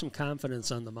he's got some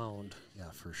confidence on the mound.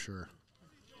 Yeah, for sure.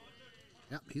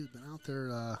 Yep, he's been out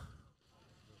there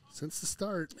since the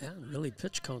start. Yeah, and really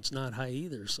pitch count's not high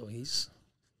either, so he's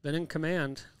been in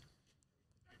command.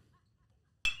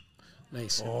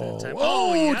 Nice hit that time.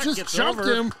 Yeah, just gets jumped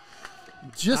over. him.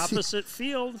 Just Opposite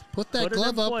field. Put that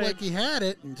glove up play. like he had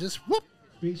it and just whoop.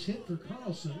 Base hit for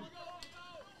Carlson.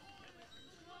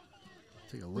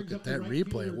 Take a look at that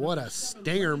replay. What a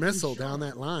stinger missile down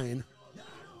that line.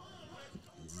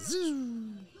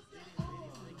 Zoom.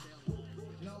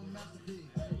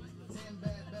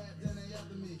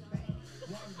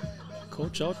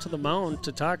 Coach out to the mound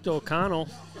to talk to O'Connell.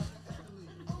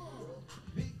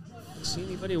 Don't see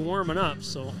anybody warming up,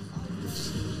 so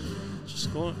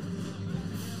just going.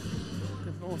 I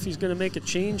don't know if he's going to make a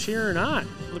change here or not.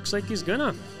 Looks like he's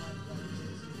gonna.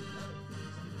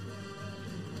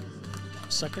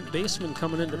 Second baseman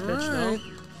coming into pitch now.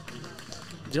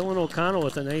 Dylan O'Connell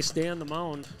with a nice day on the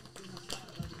mound.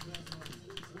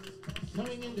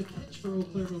 Coming into pitch for Eau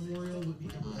Claire Memorial would be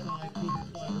number 5,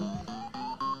 Peyton Platter.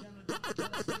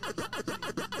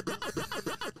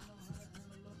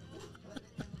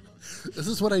 This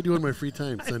is what I do in my free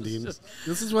time, Sundin.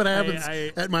 This is what happens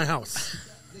at my house.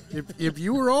 If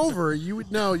you were over, you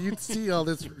would know. You'd see all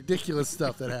this ridiculous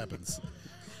stuff that happens.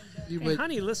 Hey,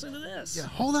 honey, listen to this. Yeah,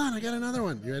 hold on. I got another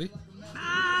one. You ready?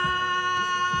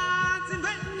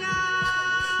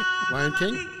 Lion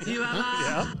King?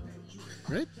 Yeah.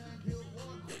 Right?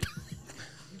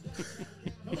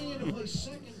 Coming in to play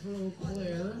second for Eau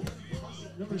Claire,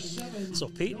 number 7. So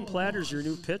Peyton Platter's your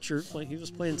new pitcher. He was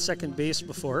playing second base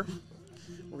before.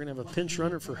 We're going to have a pinch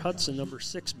runner for Hudson. Number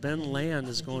 6, Ben Land,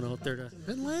 is going out there to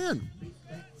Ben Land.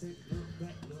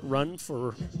 run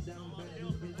for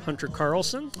Hunter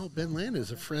Carlson. Oh, Ben Land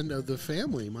is a friend of the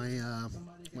family. My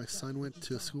son went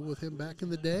to school with him back in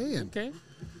the day, and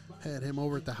had him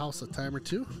over at the house a time or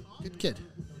two. Good kid.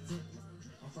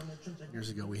 Years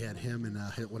ago, we had him and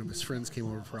one of his friends came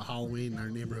over for a Halloween. Our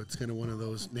neighborhood's kind of one of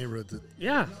those neighborhoods that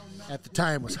at the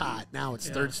time was hot. Now it's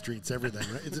 3rd Street's everything,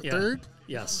 right? Is it 3rd?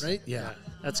 Yes. Right? Yeah.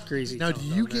 That's crazy. Now, do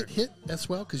you get hit as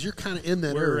well? Because you're kind of in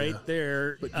that We're area. right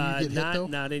there. But do you get hit, though?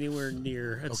 Not anywhere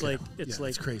near. It's like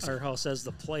crazy. Our house has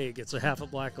the plague. It's a half a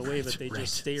block away, but they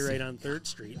just stay right on 3rd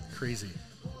Street. Crazy.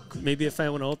 Maybe if I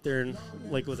went out there and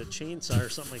like with a chainsaw or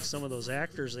something like some of those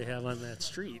actors they have on that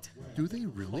street. Do they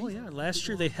really? Oh yeah. Last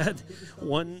year they had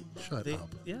one. Shut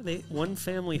up. Yeah, one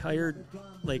family hired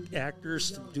like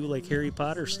actors to do like Harry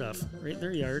Potter stuff right in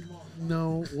their yard.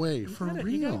 No way. For real?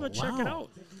 You gotta go check it out.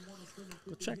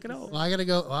 Go check it out. Well, I gotta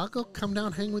go. I'll go come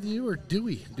down, hang with you, or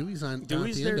Dewey. Dewey's on.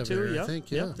 Dewey's at the there end of too. it, Yep. I think.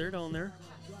 Yep, they're down there.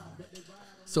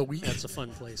 So that's a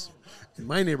fun place. In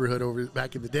my neighborhood over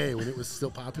back in the day when it was still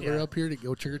popular up here to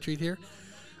go trick or treat here,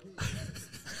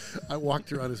 I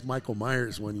walked around as Michael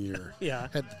Myers one year. Yeah.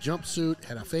 Had the jumpsuit,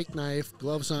 had a fake knife,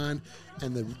 gloves on,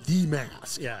 and the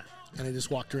mask. Yeah. And I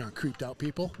just walked around, creeped out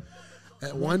people.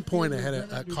 At one point, I had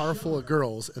a car full of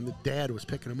girls, and the dad was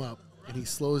picking them up, and he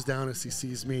slows down as he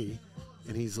sees me,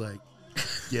 and he's like,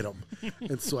 "Get him!"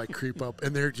 And so I creep up,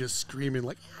 and they're just screaming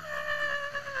like.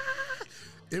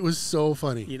 It was so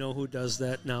funny. You know who does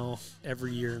that now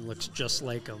every year and looks just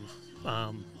like him?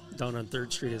 Down on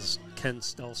 3rd Street is Ken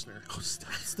Stelzner. Oh,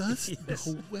 Stelz does? Yes.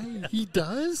 No way. He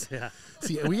does? Yeah.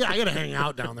 See, I got to hang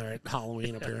out down there at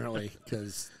Halloween, apparently,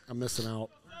 because I'm missing out.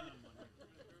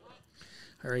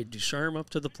 All right, Ducharme up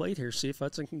to the plate here. See if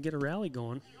Hudson can get a rally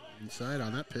going. Inside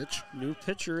on that pitch. New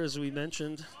pitcher, as we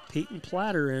mentioned, Peyton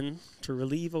Platter in to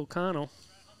relieve O'Connell.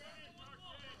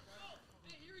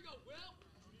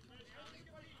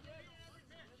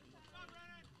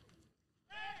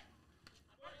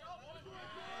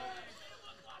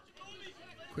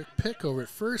 Quick pick over at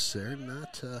first there,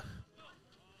 not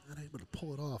able to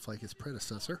pull it off like his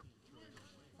predecessor.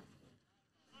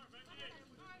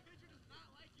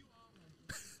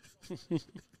 You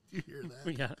hear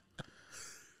that? Yeah.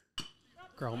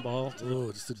 Ground ball.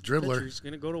 Oh, just a dribbler. He's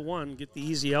going to go to one, get the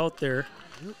easy out there.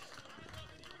 Yep.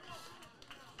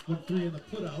 1-3 in the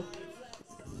putout.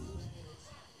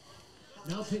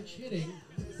 Now pitch hitting.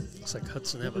 Looks like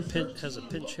Hudson has a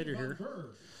pinch hitter here.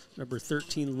 Number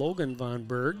 13, Logan Von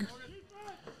Berg.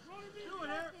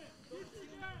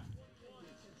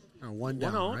 One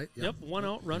down, out, right? Yep, one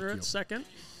out. Runner at second.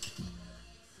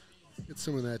 Get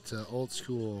some of that old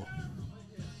school.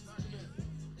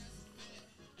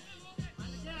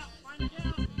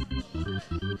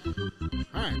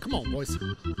 All right, come on, boys.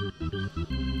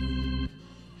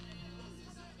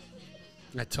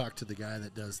 I talked to the guy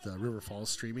that does the River Falls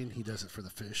streaming. He does it for the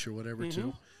fish or whatever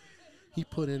too. He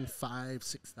put in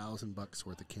 $5,000-6,000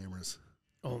 worth of cameras.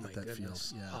 Oh my at that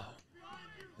goodness! Field. Yeah, oh.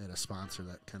 They had a sponsor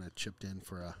that kind of chipped in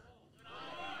for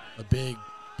a big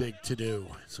to do.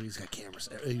 So he's got cameras.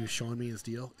 He was showing me his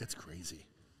deal. It's crazy.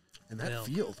 And that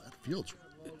field's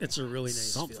it's a really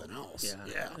nice something field. else.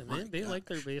 Yeah. And they like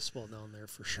their baseball down there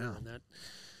for sure. And that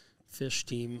fish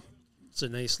team, it's a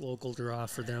nice local draw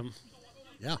for them.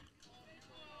 Yeah.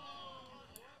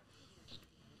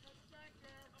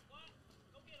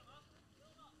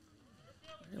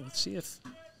 Let's see if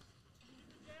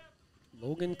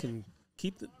Logan can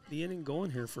keep the inning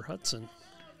going here for Hudson.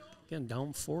 Again,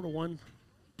 down 4-1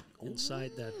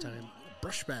 inside that time.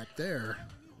 Brush back there,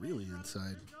 really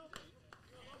inside.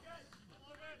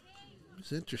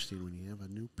 It's interesting when you have a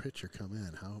new pitcher come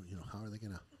in. How are they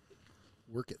going to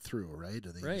work it through, right?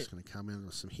 Are they just going to come in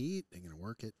with some heat? They're going to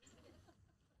work it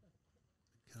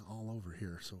kind of all over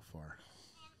here so far.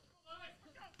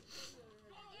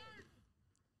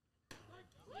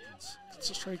 It's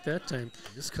a strike that time.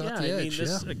 Just caught the edge.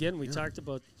 This, again, we talked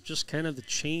about just kind of the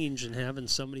change and having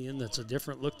somebody in that's a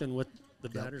different look than what the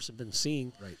batters have been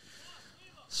seeing. Right.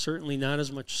 Certainly not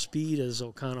as much speed as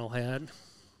O'Connell had.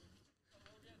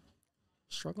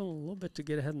 Struggling a little bit to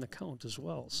get ahead in the count as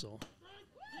well. So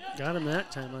got him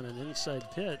that time on an inside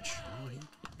pitch. Oh, he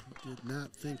did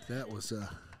not think that was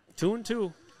 2-2.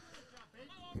 All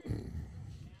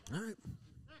right.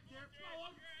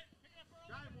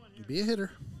 Be a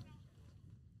hitter.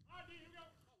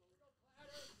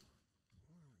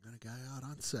 Got a guy out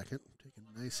on second. Taking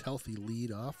a nice, healthy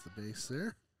lead off the base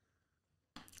there.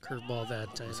 Curveball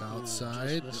that time. It's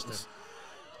outside.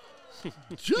 Ooh,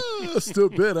 just a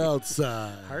bit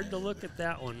outside. Hard to look at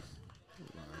that one.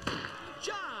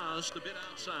 Just a bit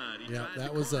outside. Yeah,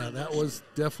 that was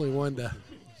definitely one to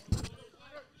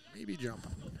maybe jump.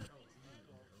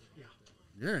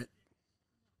 All right.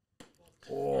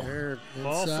 Oh, there,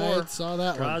 ball inside, 4. saw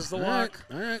that Draws one. the walk.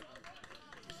 All right.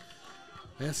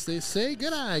 Yes, they say,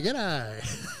 good eye, good eye.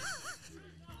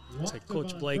 Looks like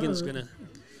Coach Blagan's going to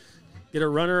get a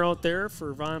runner out there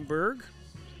for Von Berg.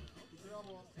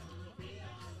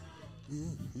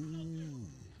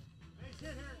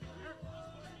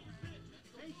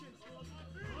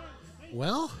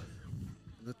 Well,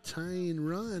 the tying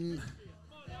run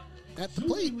at the Zooming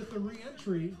plate. with the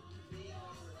re-entry.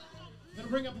 Gonna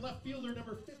bring up left fielder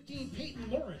number 15, Peyton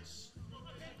Lawrence.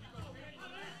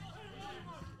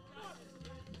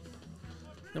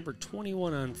 Number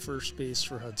 21 on first base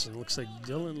for Hudson. Looks like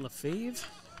Dylan LaFave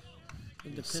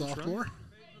into pinch Sophomore. run.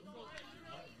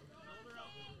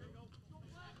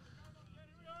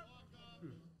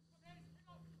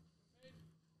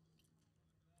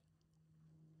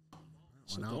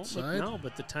 So One don't outside. look now,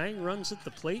 but the tying runs at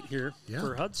the plate here Yeah.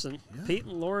 for Hudson. Yeah.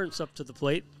 Peyton Lawrence up to the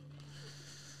plate.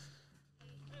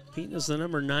 Peyton is the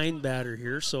number 9 batter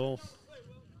here, so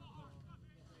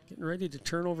getting ready to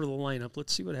turn over the lineup.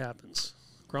 Let's see what happens.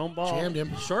 Ground ball. Jammed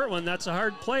him. Short one. That's a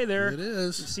hard play there. It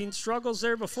is. We've seen struggles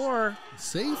there before.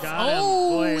 Safe. Got him, Oh,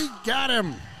 boy. we got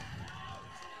him.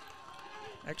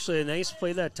 Actually, a nice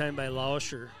play that time by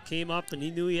Lauscher. Came up and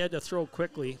he knew he had to throw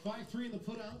quickly. 5-3 in the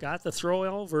putout. Got the throw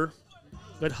over.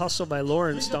 Good hustle by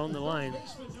Lawrence down the line.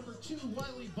 Baseman number 2,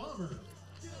 Wiley Bomber.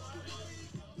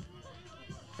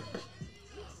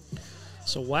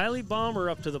 So Wiley Bomber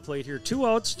up to the plate here. 2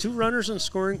 outs, 2 runners in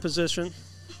scoring position.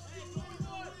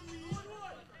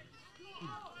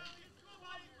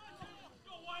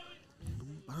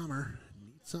 Bomber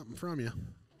needs something from you.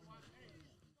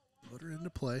 Put her into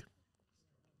play.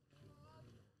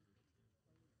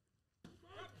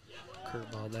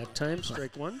 Curveball that time,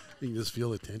 strike 1. You can just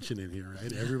feel the tension in here,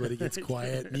 right? Everybody gets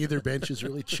quiet. Neither bench is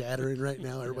really chattering right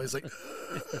now. Everybody's like,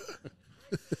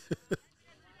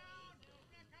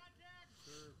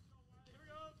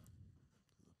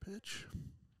 pitch.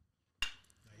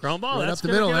 Ground ball. Right That's up the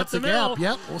gonna middle. get That's up the the gap. middle.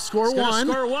 Yep. We'll score It's gonna one.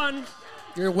 Score 1.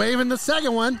 You're waving the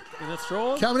second one. Gonna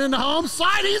throw. Coming into home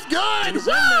slide. He's good. He's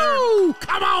in Woo!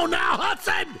 Come on now,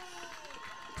 Hudson.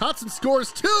 Hudson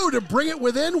scores 2 to bring it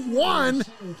within 1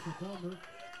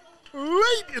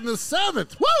 late in the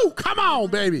 7th. Woo! Come on,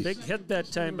 baby. Big hit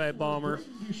that time by Bomber.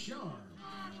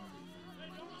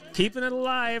 Keeping it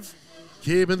alive.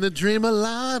 Keeping the dream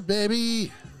alive,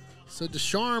 baby. So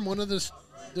Descharm, one of the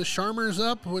Descharmers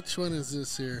up. Which one is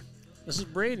this here? This is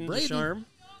Braden Descharm.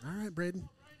 All right, Braden.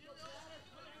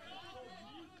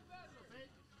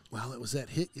 Well, it was that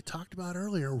hit you talked about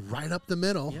earlier, right up the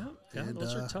middle. Yeah, And,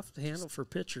 those are tough to handle for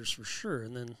pitchers for sure.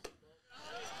 And then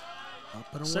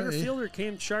up and center away. fielder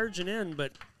came charging in,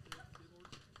 but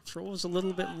throw was a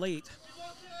little bit late.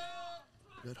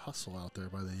 Good hustle out there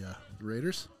by the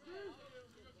Raiders.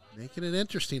 Making it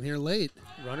interesting here late.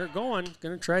 Runner going.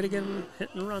 Going to try to get him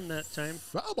hit and run that time.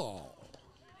 Foul ball.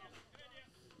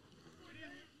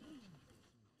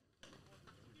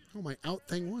 Oh, my out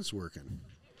thing was working.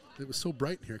 It was so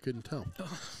bright in here, I couldn't tell.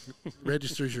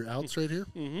 Registers your outs right here.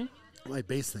 Mm-hmm. My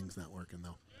base thing's not working,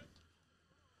 though.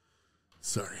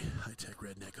 Sorry, high-tech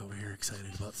redneck over here,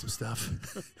 excited about some stuff.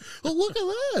 Oh, look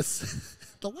at this.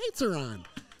 The lights are on.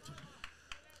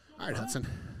 All right, Hudson.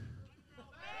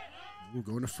 We're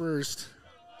going to first.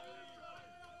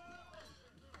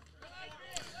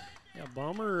 Yeah,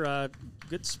 Bomber,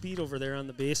 good speed over there on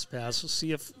the base pass. We'll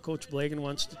see if Coach Blagan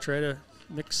wants to try to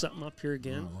mix something up here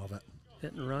again. I love it.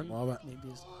 Hit and run. Love it.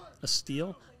 Maybe a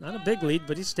steal. Not a big lead,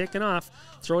 but he's taking off.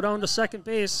 Throw down to second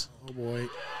base. Oh, boy.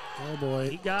 Oh, boy.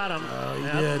 He got him. Oh, he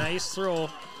Yeah, did. Nice throw.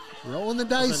 Rolling the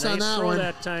That was dice a on nice that throw one.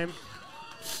 that time.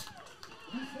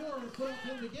 2-4 couldn't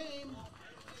win the game.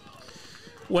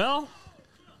 Well,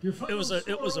 Your it was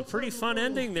a pretty fun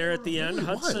ending there at the end. really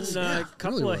was, Hudson, yeah, a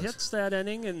couple really of was. hits that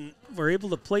inning, and were able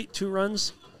to plate 2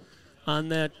 runs on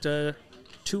that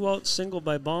 2-out single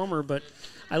by Bomber. But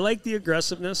I like the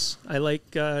aggressiveness. I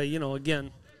like,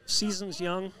 again, season's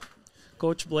young.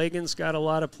 Coach Blagan's got a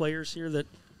lot of players here that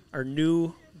are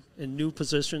new in new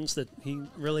positions that he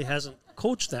really hasn't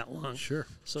coached that long. Sure.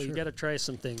 So sure. you got to try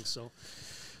some things. So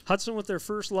Hudson with their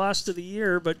first loss of the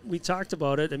year, but we talked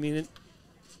about it. I mean,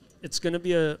 it's going to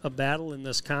be a battle in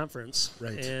this conference.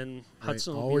 Right. And Right.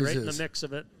 Hudson will Always be right in is. the mix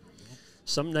of it.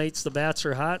 Some nights the bats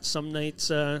are hot. Some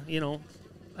nights,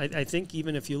 I think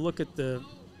even if you look at the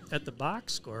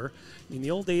box score, I mean, the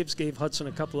old Aves gave Hudson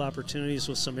a couple opportunities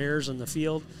with some errors in the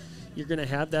field. You're going to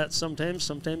have that sometimes.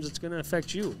 Sometimes it's going to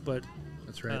affect you. But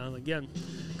That's right. again,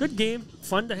 good game.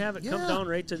 Fun to have it come Yeah. down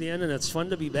right to the end, and it's fun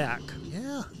to be back.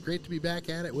 Yeah, great to be back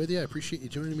at it with you. I appreciate you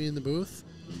joining me in the booth.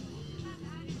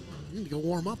 You need to go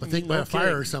warm up, I think, by a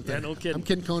fire or something. Yeah, no kidding. I'm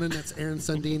Ken Conan. That's Aaron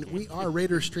Sundin. We are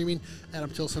Raiders Streaming. Adam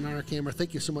Tilson on our camera.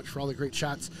 Thank you so much for all the great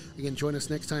shots. Again, join us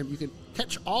next time. You can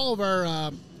catch all of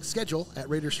our schedule at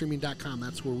RaidersStreaming.com.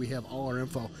 That's where we have all our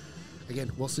info.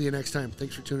 Again, we'll see you next time.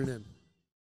 Thanks for tuning in.